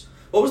Chiefs.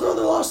 What was the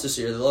other loss this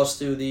year? They lost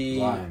to the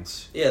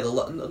Lions. Yeah, the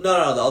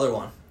other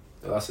one.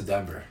 They lost to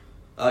Denver.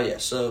 Oh, yeah.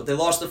 So they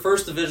lost the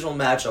first divisional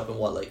matchup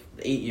in,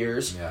 8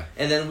 years? Yeah.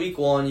 And then week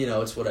 1,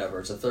 it's whatever.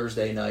 It's a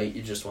Thursday night.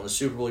 You just won the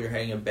Super Bowl. You're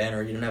hanging a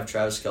banner. You don't have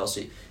Travis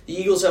Kelce. The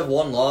Eagles have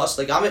 1 loss.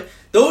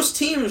 Those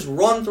teams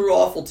run through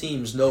awful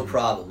teams, no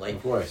problem.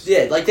 Of course.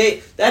 Yeah,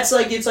 it's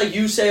like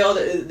you say, oh,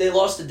 they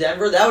lost to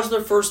Denver. That was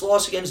their first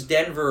loss against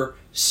Denver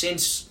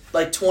since,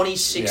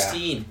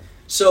 2016. Yeah.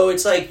 So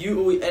it's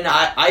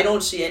I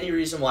don't see any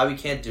reason why we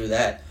can't do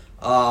that.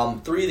 3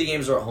 of the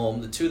games are at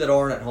home. The 2 that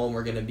aren't at home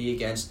are going to be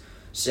against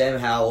Sam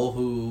Howell,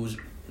 who's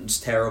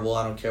terrible,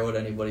 I don't care what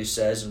anybody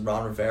says, and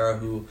Ron Rivera,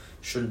 who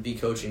shouldn't be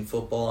coaching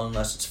football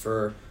unless it's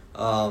for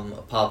a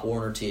Pop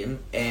Warner team,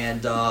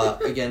 and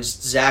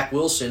against Zach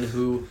Wilson,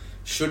 who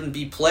shouldn't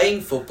be playing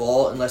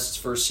football unless it's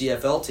for a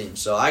CFL team.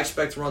 So I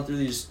expect to run through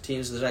these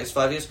teams in the next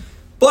 5 games.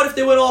 But if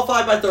they win all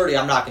 5 by 30,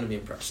 I'm not going to be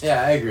impressed.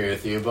 Yeah, I agree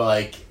with you,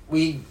 but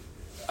I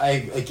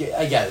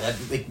get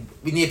it.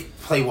 We need to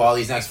play well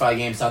these next 5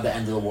 games. It's not the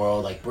end of the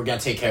world. We're going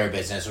to take care of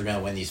business. We're going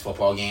to win these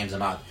football games. I'm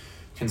not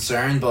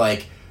concerned,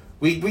 but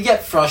we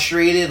get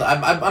frustrated.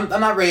 I'm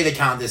not ready to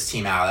count this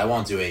team out. I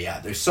won't do it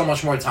yet. There's so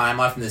much more time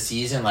left in the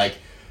season. Like,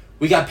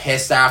 we got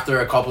pissed after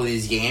a couple of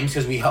these games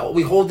because we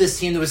hold this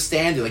team to a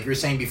standard, like you were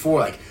saying before.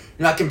 Like,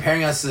 you're not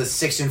comparing us to the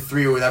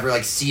 6-3 or whatever,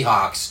 like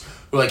Seahawks,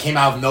 who like came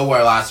out of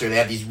nowhere last year. They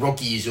had these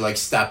rookies who like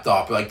stepped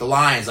up, or like the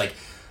Lions. Like,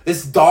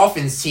 this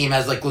Dolphins team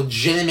has like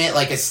legitimate,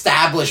 like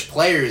established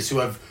players who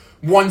have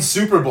won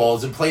Super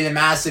Bowls and played in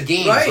massive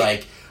games. Right.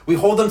 Like, we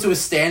hold them to a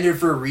standard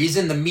for a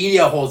reason. The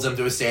media holds them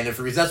to a standard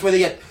for a reason. That's why they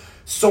get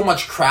so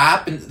much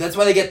crap, and that's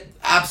why they get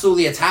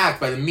absolutely attacked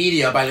by the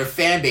media, by their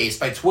fan base,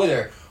 by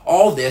Twitter.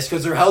 All this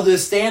because they're held to a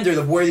standard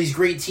of where these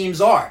great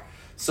teams are.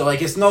 So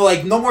like, it's no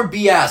more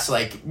BS.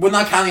 Like, we're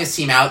not counting this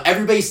team out.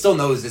 Everybody still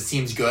knows this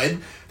team's good.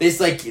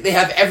 They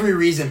have every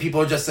reason.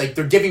 People are just like,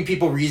 they're giving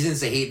people reasons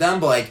to hate them,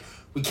 but like,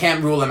 we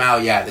can't rule them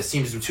out yet. This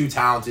team's too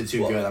talented,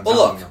 too good.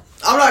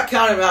 I'm not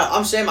counting them out.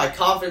 I'm saying my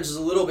confidence is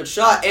a little bit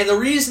shot, and the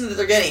reason that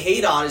they're getting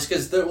hate on is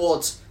because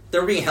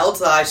they're being held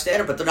to the high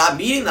standard, but they're not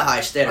meeting the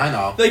high standard. I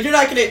know. Like, you're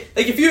not gonna,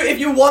 like, if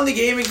you won the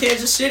game in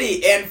Kansas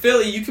City and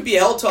Philly, you could be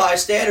held to a high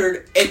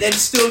standard and then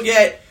still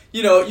get,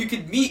 you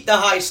could meet the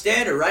high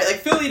standard, right? Like,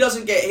 Philly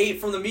doesn't get hate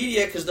from the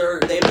media because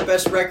they have the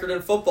best record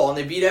in football and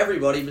they beat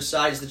everybody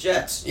besides the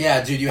Jets.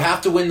 Yeah, dude, you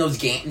have to win those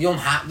games. You don't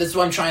have. That's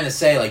what I'm trying to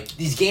say. Like,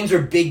 these games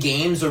are big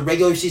games. Or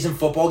regular season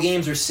football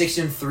games are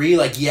 6-3.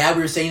 Like, yeah,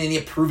 we were saying they need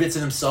to prove it to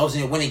themselves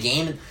and win a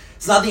game.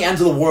 It's not the end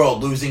of the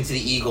world losing to the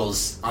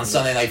Eagles on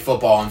Sunday Night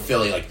Football in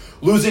Philly. Like,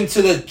 losing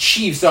to the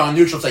Chiefs on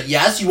neutral. It's like,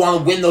 yes, you want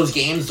to win those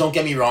games. Don't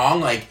get me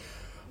wrong. Like,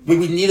 we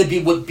need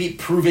to beat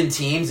proven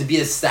teams and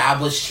beat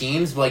established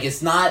teams. But like,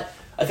 it's not.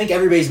 I think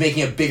everybody's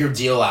making a bigger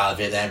deal out of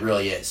it than it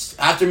really is.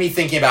 After me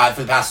thinking about it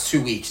for the past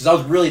 2 weeks, because I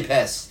was really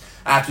pissed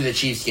after the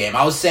Chiefs game.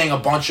 I was saying a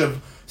bunch of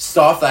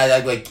stuff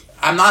that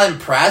I'm not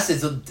impressed.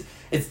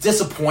 It's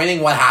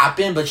disappointing what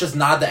happened, but it's just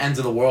not the end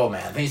of the world,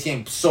 man. I think it's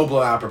getting so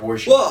blown out of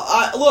proportion. Well,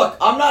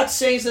 I'm not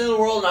saying it's the end of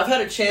the world, and I've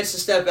had a chance to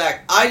step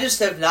back. I just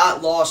have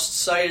not lost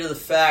sight of the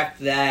fact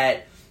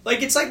that,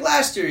 like, it's like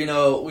last year,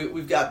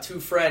 we've got two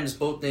friends,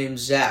 both named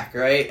Zach,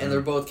 right? And they're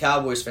both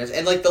Cowboys fans.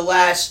 And, like,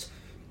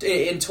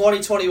 in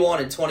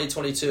 2021 and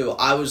 2022,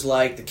 I was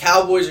like, the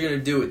Cowboys are going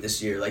to do it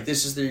this year. Like,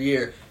 this is their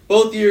year.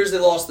 Both years they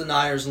lost the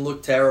Niners and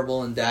looked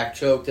terrible, and Dak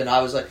choked. And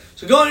I was like,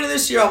 so going into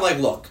this year, I'm like,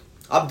 look,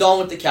 I'm done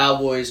with the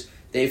Cowboys.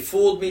 They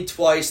fooled me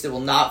twice. They will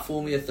not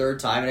fool me a third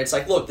time. And it's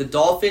like, look, the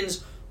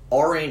Dolphins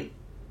aren't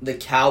the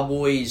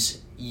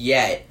Cowboys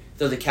yet.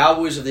 They're the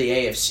Cowboys of the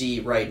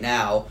AFC right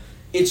now.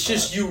 It's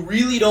just you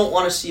really don't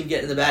want to see them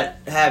get into bad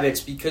habits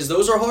because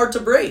those are hard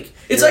to break.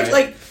 It's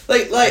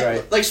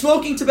like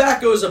smoking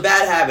tobacco is a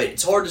bad habit.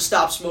 It's hard to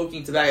stop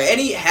smoking tobacco.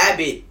 Any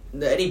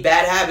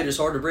bad habit is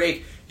hard to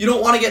break. You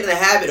don't want to get in the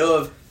habit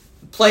of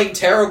playing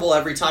terrible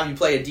every time you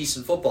play a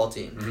decent football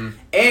team. Mm-hmm.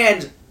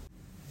 And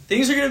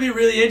things are going to be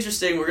really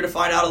interesting. We're going to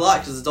find out a lot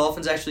because the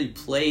Dolphins actually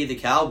play the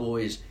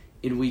Cowboys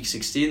in Week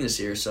 16 this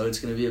year. So it's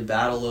going to be a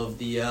battle of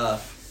the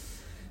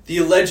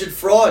alleged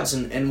frauds,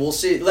 and we'll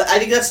see. I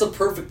think that's the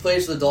perfect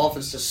place for the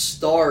Dolphins to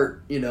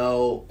start,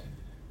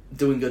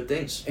 doing good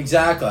things.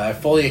 Exactly. I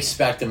fully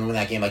expect them to win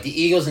that game. Like,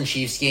 the Eagles and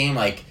Chiefs game,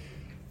 like,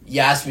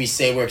 yes, we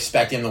say we're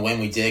expecting them to win.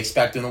 We did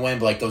expect them to win,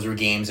 but, like, those were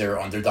games that were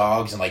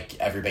underdogs, and, like,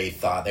 everybody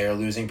thought they were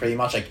losing pretty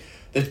much. Like,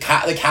 the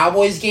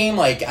Cowboys game,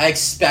 like, I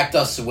expect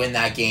us to win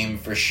that game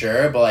for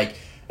sure, but, like,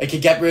 it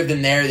could get rid of the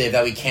narrative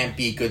that we can't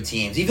beat good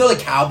teams. Even though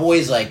the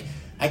Cowboys, like,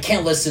 I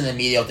can't listen to the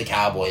media with the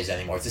Cowboys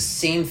anymore. It's the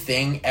same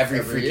thing every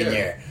freaking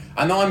year.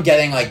 I know I'm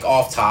getting, like,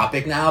 off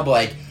topic now, but,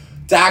 like,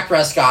 Dak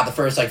Prescott, the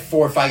first, like,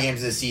 4 or 5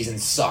 games of the season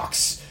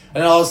sucks.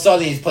 And then all of a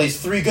sudden he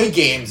plays 3 good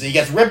games and he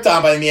gets ripped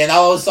on by the media, and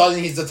all of a sudden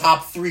he's the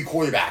top 3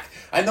 quarterback.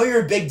 I know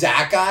you're a big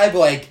Dak guy, but,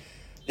 like,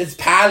 this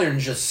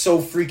pattern's just so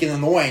freaking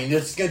annoying.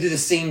 They're just going to do the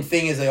same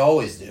thing as they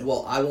always do.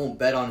 Well, I won't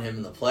bet on him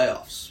in the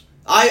playoffs.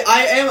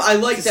 I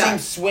like it's that. Same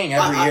swing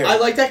every year. I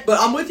like that, but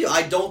I'm with you.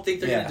 I don't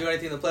think they're going to do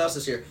anything in the playoffs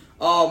this year.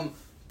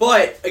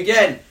 But,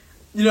 again,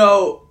 we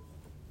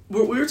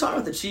were talking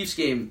about the Chiefs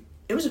game.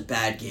 It was a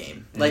bad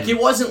game. Like, it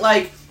wasn't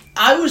like...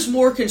 I was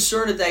more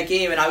concerned at that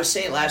game, and I was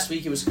saying last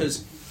week it was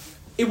because...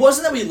 It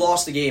wasn't that we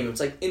lost the game. It was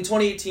like in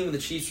 2018 when the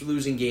Chiefs were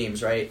losing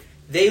games, right?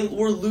 They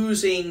were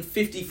losing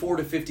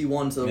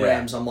 54-51 to the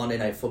Rams on Monday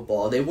Night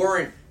Football. They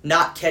weren't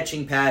not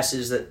catching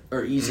passes that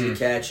are easy to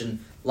catch and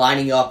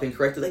lining up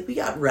incorrectly. Like, we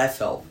got ref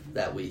help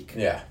that week.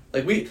 Yeah.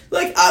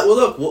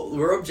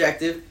 We're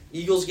objective.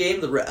 Eagles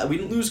game, we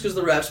didn't lose because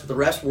of the refs, but the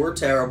refs were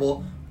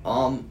terrible.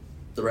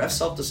 The refs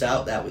helped us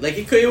out that week. Like,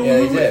 they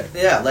did.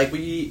 Yeah, like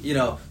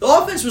the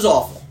offense was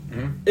awful.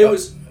 Mm-hmm. It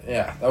was.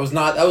 Yeah, that was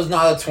not a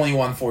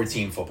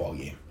 21-14 football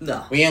game.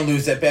 No. We didn't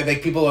lose that.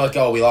 Like, people are like,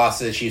 oh, we lost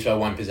to the Chiefs by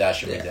 1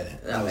 possession. Yeah. We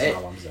didn't. That was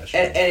not 1 possession.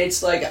 And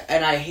it's like,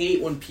 and I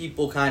hate when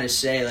people kind of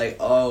say, like,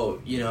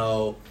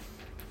 oh,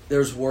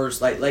 there's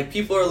worse. Like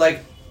people are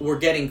like, we're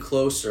getting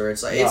closer.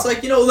 It's like,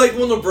 like when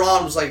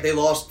LeBron was like, they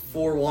lost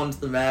 4-1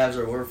 to the Mavs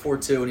or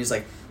 4-2, and he's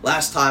like,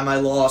 last time I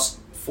lost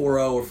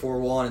 4-0 or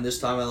 4-1, and this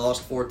time I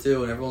lost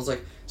 4-2, and everyone's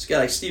like, this guy,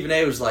 like Stephen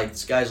A. was like,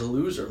 this guy's a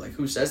loser. Like,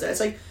 who says that? It's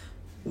like,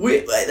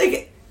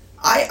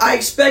 I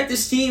expect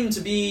this team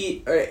to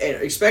be,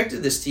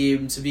 expected this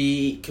team to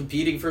be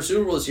competing for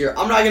Super Bowl this year.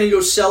 I'm not going to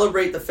go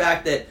celebrate the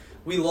fact that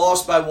we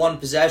lost by one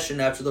possession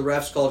after the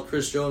refs called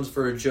Chris Jones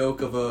for a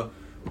joke of a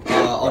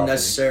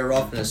unnecessary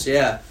roughness.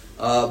 Yeah,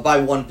 by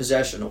one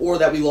possession, or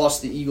that we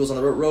lost the Eagles on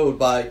the road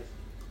by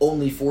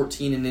only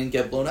 14 and didn't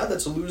get blown out.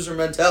 That's a loser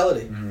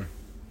mentality. Mm-hmm.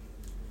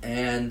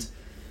 And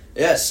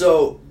yeah,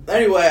 so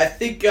anyway, I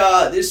think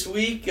this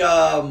week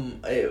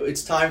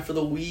it's time for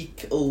the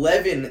Week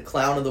 11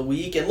 Clown of the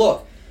Week. And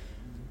look,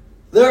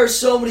 there are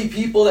so many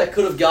people that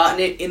could have gotten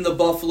it in the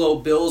Buffalo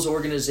Bills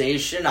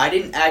organization. I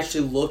didn't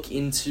actually look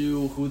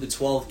into who the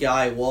 12th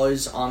guy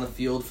was on the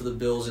field for the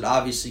Bills. It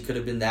obviously could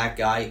have been that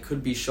guy. It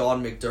could be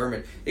Sean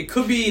McDermott. It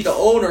could be the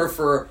owner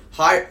for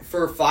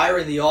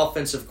firing the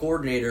offensive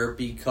coordinator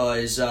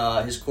because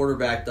his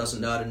quarterback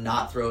doesn't know how to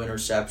not throw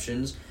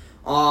interceptions.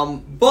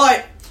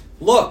 But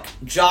look,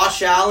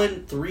 Josh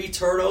Allen, 3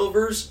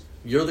 turnovers.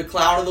 You're the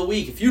clown of the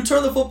week. If you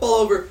turn the football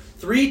over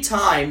 3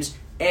 times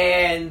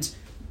and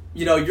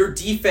your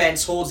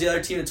defense holds the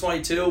other team to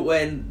 22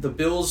 when the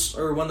Bills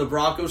or when the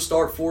Broncos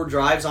start 4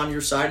 drives on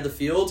your side of the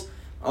field,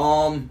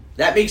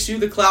 that makes you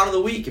the clown of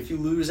the week if you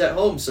lose at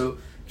home. So,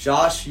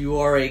 Josh, you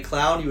are a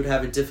clown. You would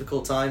have a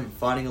difficult time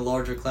finding a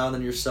larger clown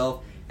than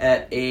yourself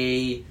at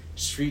a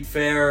street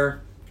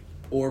fair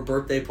or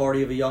birthday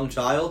party of a young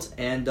child.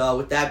 And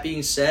with that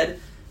being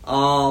said,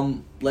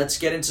 let's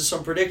get into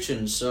some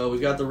predictions. So we've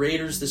got the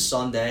Raiders this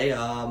Sunday.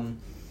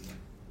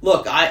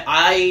 Look,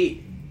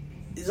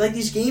 it's like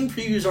these game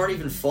previews aren't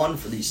even fun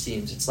for these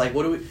teams. It's like,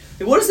 what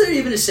is there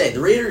even to say? The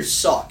Raiders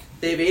suck.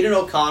 They have Aiden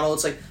O'Connell.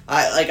 It's like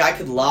I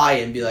could lie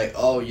and be like,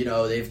 oh,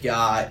 they've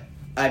got.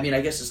 I mean,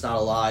 I guess it's not a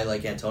lie.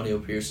 Like Antonio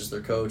Pierce is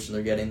their coach, and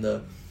they're getting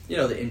the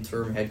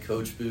interim head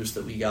coach boost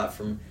that we got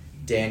from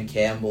Dan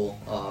Campbell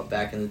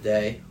back in the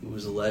day, who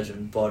was a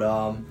legend. But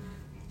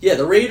yeah,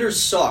 the Raiders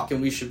suck,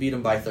 and we should beat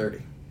them by 30.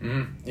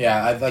 Mm-hmm.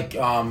 Yeah, I'd like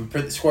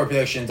score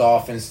prediction: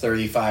 Dolphins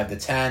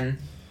 35-10.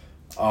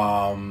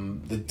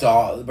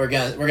 We're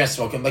gonna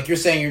smoke them. Like you're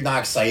saying, you're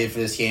not excited for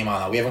this game. I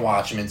don't know. We haven't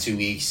watched them in 2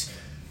 weeks.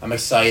 I'm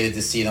excited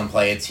to see them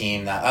play a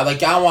team that I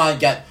want to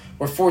get.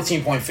 We're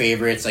 14-point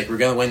favorites. Like we're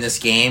gonna win this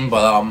game,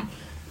 but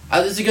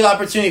it's a good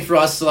opportunity for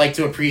us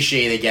to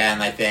appreciate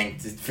again. I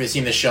think for the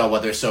team to show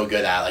what they're so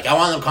good at. Like I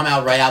want them to come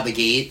out right out the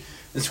gate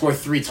and score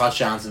 3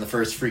 touchdowns in the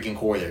first freaking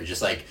quarter.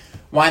 Just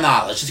why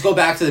not? Let's just go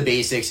back to the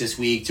basics this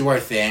week. Do our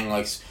thing.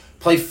 Let's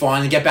play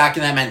fun and get back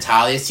in that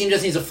mentality. This team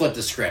just needs to flip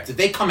the script. If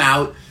they come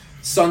out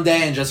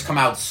Sunday and just come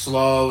out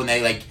slow and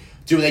they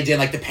do what they did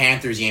the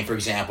Panthers game, for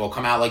example,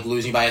 come out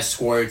losing by a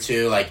score or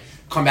 2,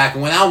 come back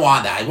and win. I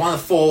want that. I want a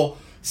full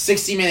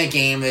 60-minute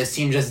game. This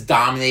team just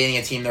dominating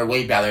a team they're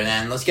way better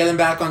than. Let's get them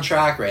back on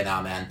track right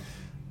now, man.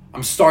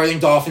 I'm starting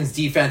Dolphins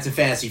defense in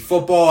fantasy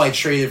football. I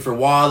traded for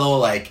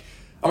Waddle.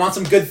 I want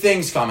some good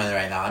things coming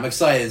right now. I'm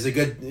excited. It's a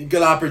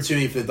good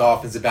opportunity for the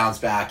Dolphins to bounce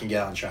back and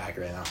get on track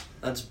right now.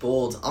 That's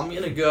bold. I'm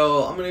gonna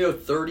go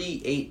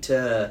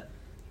 38-10,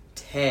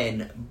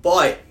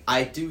 but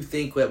I do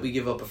think that we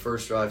give up a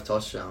first drive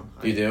touchdown.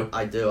 You do?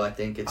 I do. I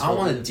think it's. I don't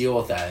want to deal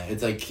with that.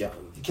 It's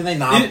can they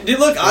not?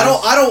 Look,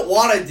 I don't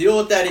want to deal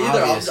with that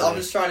either. I'm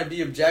just trying to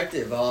be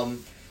objective.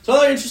 Some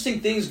other interesting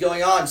things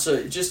going on.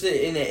 So just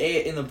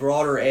in the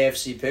broader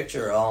AFC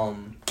picture,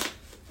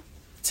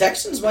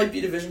 Texans might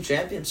be division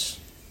champions.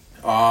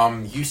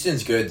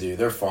 Houston's good, dude.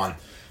 They're fun.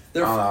 I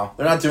don't know.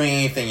 They're not doing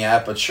anything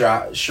yet, but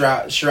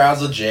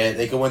Shroud's legit.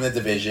 They could win the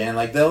division.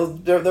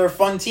 They're a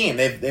fun team.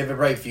 They have a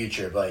bright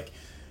future. But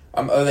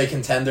are they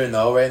contender?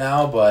 No, right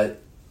now.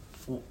 But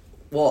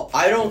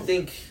I don't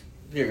think.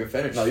 Here, you're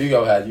finished. No, you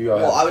go ahead.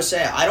 Well, I was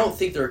saying I don't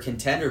think they're a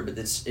contender, but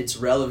it's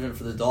relevant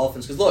for the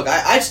Dolphins because look,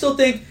 I still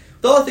think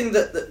the other thing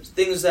the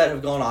things that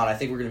have gone on, I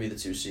think we're going to be the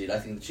 2 seed. I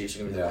think the Chiefs are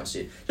going to be the 1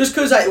 seed. Just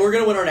because we're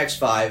going to win our next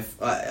 5,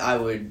 I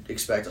would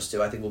expect us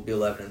to. I think we'll be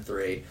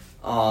 11-3.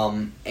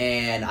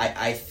 And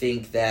I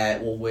think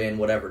that we'll win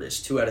whatever it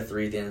is, 2 out of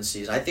 3 at the end of the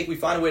season. I think we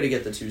find a way to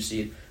get the 2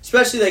 seed,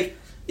 especially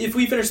if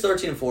we finish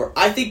 13-4.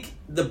 I think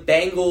the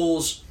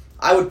Bengals.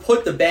 I would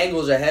put the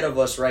Bengals ahead of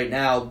us right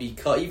now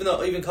because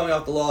even coming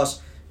off the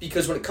loss,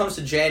 because when it comes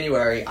to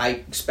January, I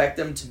expect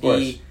them to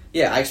be.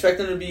 Yeah, I expect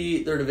them to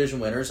be their division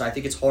winners. I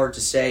think it's hard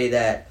to say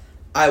that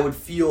I would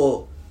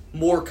feel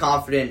more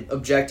confident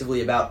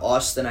objectively about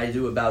us than I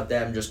do about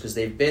them just because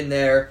they've been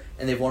there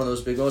and they've won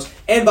those big goals.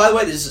 And by the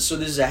way, this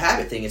is a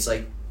habit thing. It's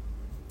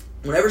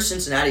whenever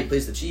Cincinnati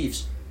plays the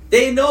Chiefs,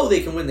 they know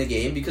they can win the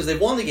game because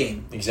they've won the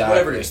game. Exactly.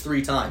 Whatever it is,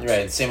 3 times.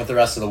 Right. Same with the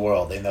rest of the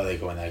world. They know they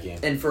can win that game.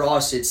 And for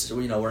us, it's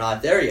we're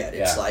not there yet.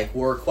 It's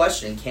we're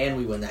questioning, can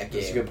we win that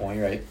game? That's a good point.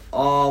 You're right.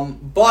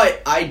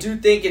 But I do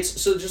think it's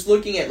so. Just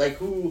looking at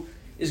who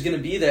is going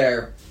to be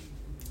there,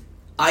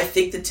 I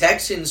think the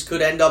Texans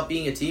could end up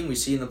being a team we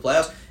see in the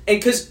playoffs. And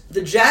because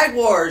the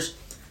Jaguars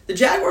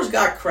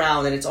got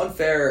crowned, and it's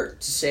unfair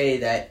to say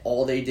that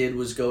all they did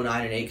was go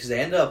 9-8 because they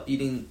ended up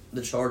beating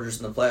the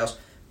Chargers in the playoffs.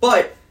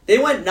 But they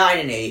went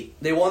 9-8.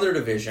 They won their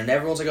division.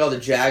 Everyone's like, "Oh, the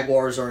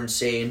Jaguars are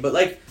insane."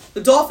 But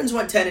the Dolphins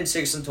went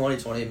 10-6 in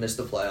 2020 and missed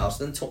the playoffs.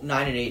 Then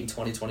 9-8 in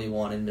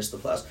 2021 and missed the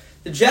playoffs.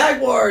 The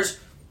Jaguars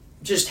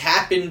just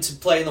happened to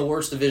play in the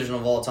worst division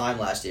of all time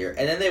last year.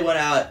 And then they went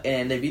out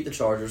and they beat the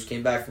Chargers,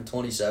 came back from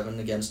 27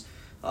 against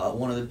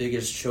one of the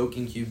biggest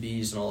choking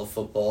QBs in all of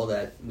football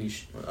that we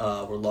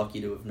were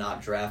lucky to have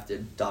not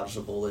drafted, dodged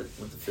a bullet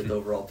with the 5th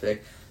overall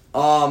pick.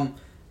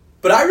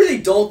 But I really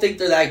don't think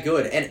they're that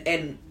good.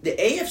 And the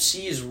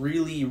AFC is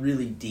really,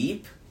 really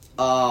deep.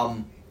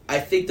 I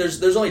think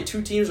there's only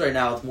 2 teams right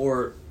now with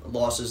more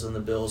losses than the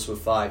Bills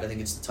with 5. I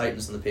think it's the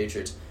Titans and the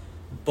Patriots.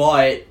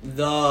 But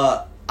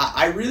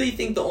I really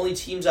think the only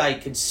teams I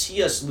could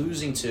see us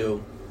losing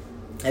to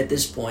at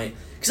this point,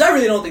 because I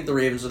really don't think the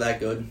Ravens are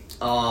that good.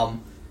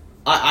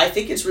 I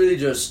think it's really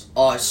just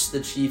us,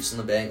 the Chiefs,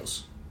 and the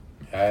Bengals.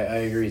 I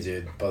agree,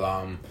 dude.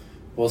 But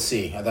we'll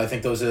see. I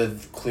think those are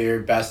the clear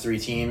best 3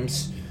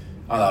 teams.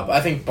 I don't know. But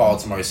I think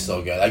Baltimore is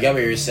still good. I get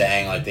what you're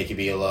saying. Like, they could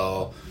be a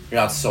little... You're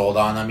not sold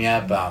on them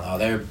yet, but I don't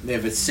know. They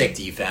have a sick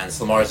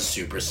defense. Lamar's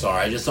a superstar.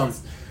 I just don't...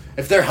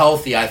 If they're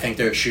healthy, I think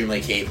they're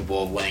extremely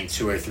capable of winning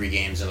 2 or 3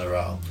 games in a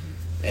row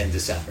in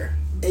December.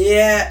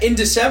 Yeah, in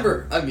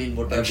December. I mean,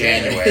 what about in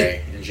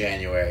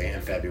January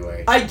and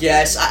February. I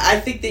guess. I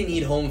think they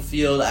need home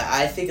field.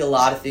 I think a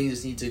lot of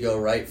things need to go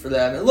right for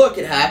them. And look,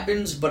 it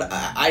happens, but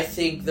I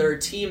think they're a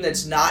team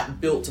that's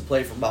not built to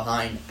play from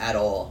behind at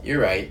all.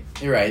 You're right.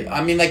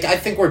 I mean, like, I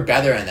think we're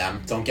better than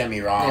them. Don't get me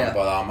wrong,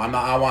 but I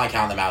don't want to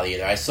count them out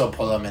either. I still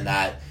put them in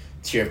that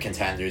tier of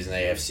contenders in the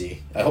AFC.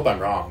 I hope I'm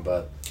wrong,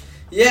 but...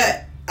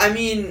 Yeah, I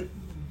mean...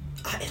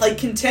 Like,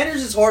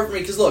 contenders is hard for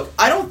me because, look,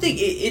 I don't think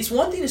it's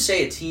one thing to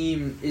say a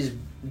team is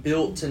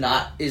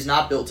not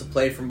built to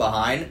play from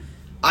behind.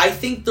 I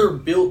think they're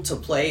built to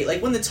play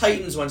like when the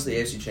Titans went to the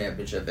AFC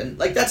Championship, and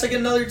like that's like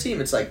another team.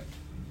 It's like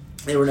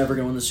they were never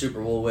going to win the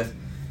Super Bowl with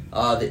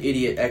the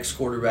idiot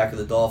ex-quarterback of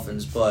the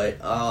Dolphins,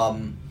 but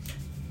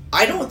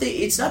I don't think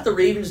it's not the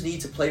Ravens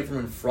need to play from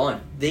in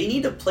front. They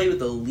need to play with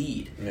the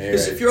lead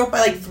because if you're up by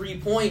like 3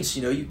 points,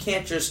 you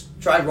can't just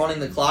try running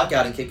the clock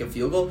out and kick a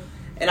field goal.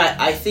 And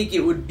I think it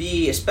would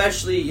be,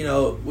 especially,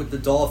 with the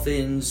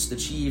Dolphins, the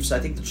Chiefs, I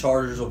think the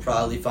Chargers will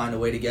probably find a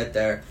way to get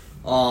there.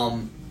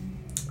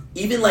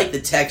 Even like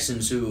the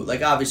Texans who,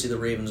 like obviously the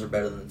Ravens are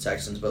better than the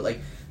Texans, but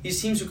like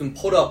these teams who can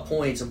put up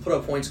points and put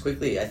up points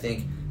quickly, I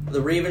think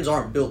the Ravens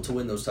aren't built to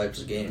win those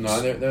types of games. No,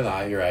 they're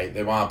not, you're right.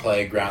 They want to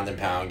play a ground and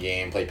pound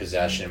game, play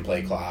possession,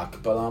 play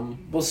clock, but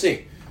we'll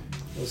see.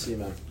 We'll see,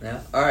 man.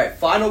 Yeah. All right,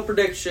 final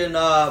prediction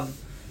of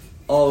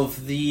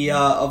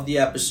the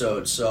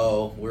episode.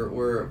 So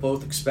we're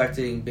both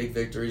expecting big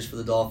victories for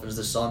the Dolphins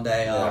this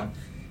Sunday.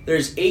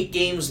 There's 8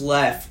 games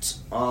left.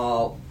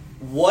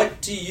 What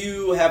do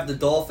you have the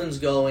Dolphins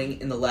going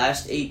in the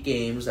last 8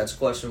 games? That's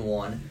question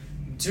 1.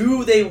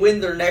 Do they win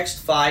their next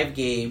 5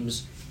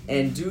 games?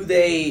 And do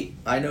they?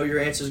 I know your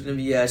answer is going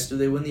to be yes. Do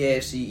they win the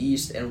AFC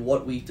East? And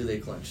what week do they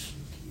clinch?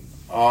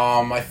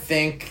 I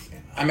think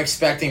I'm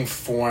expecting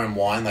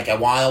 4-1. Like I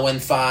want to win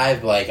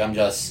 5. Like I'm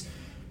just.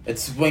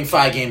 It's winning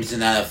 5 games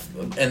in a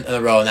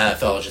row in the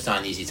NFL is just not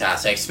an easy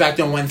task. I expect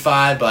them to win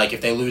 5, but like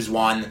if they lose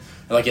 1,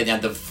 like at the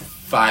end of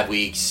 5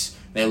 weeks,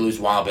 they lose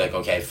 1, I'll be like,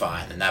 okay,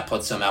 fine. And that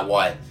puts them at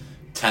what?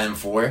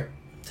 10-4?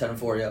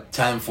 10-4, yep.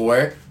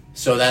 10-4.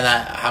 So then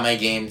how many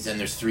games? And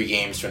there's 3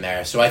 games from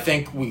there. So I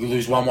think we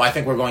lose 1 more. I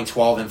think we're going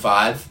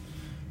 12-5,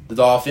 the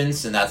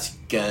Dolphins, and that's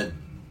going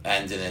to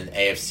end in an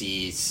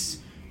AFC's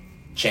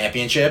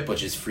championship,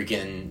 which is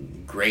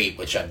freaking great,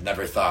 which I've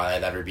never thought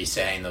I'd ever be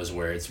saying those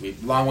words. We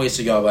have long ways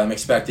to go, but I'm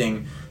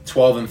expecting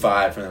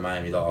 12-5 from the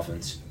Miami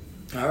Dolphins.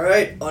 All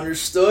right,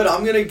 understood.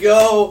 I'm going to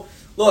go...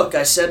 Look,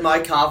 I said my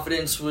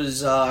confidence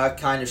was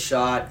kind of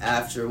shot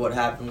after what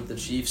happened with the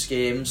Chiefs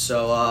game,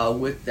 so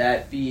with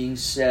that being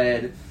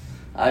said,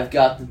 I've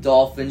got the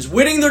Dolphins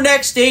winning their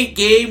next 8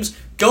 games,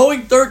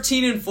 going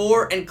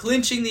 13-4, and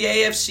clinching the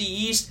AFC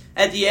East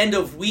at the end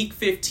of Week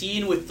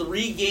 15 with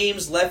 3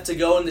 games left to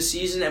go in the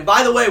season. And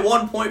by the way,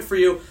 1 point for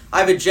you. I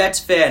have a Jets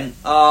fan,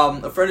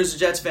 a friend who's a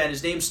Jets fan.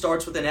 His name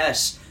starts with an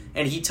S,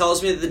 and he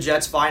tells me that the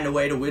Jets find a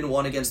way to win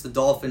one against the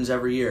Dolphins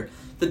every year.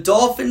 The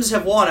Dolphins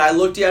have won. I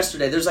looked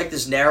yesterday. There's like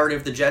this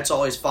narrative the Jets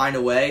always find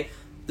a way.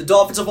 The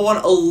Dolphins have won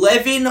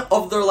 11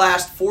 of their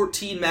last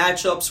 14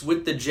 matchups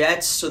with the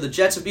Jets. So the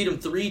Jets have beat them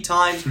 3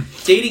 times,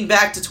 dating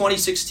back to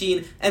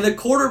 2016. And the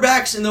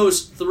quarterbacks in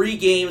those 3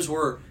 games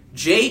were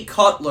Jay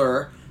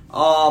Cutler,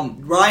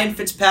 Ryan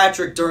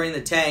Fitzpatrick during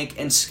the tank,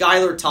 and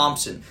Skylar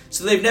Thompson.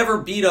 So they've never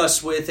beat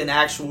us with an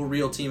actual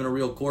real team and a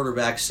real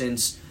quarterback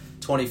since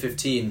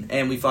 2015,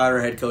 and we fired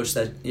our head coach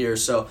that year.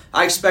 So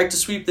I expect to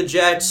sweep the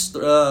Jets.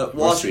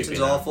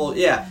 Washington's awful.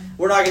 Yeah,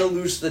 we're not going to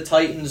lose to the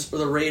Titans or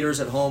the Raiders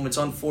at home. It's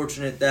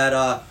unfortunate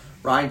that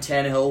Ryan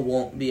Tannehill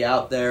won't be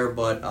out there,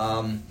 but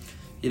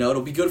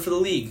it'll be good for the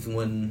league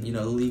when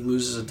the league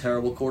loses a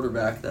terrible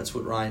quarterback. That's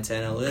what Ryan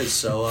Tannehill is.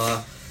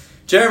 So,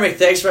 Jeremy,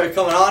 thanks for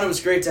coming on. It was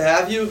great to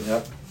have you.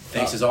 Yep.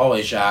 Thanks as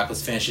always, Jack.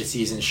 Let's finish the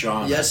season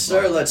strong. Yes,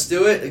 sir. Let's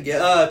do it.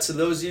 Again, to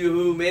those of you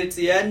who made it to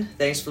the end,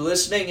 thanks for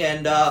listening,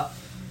 and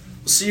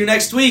we'll see you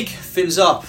next week. Fins up.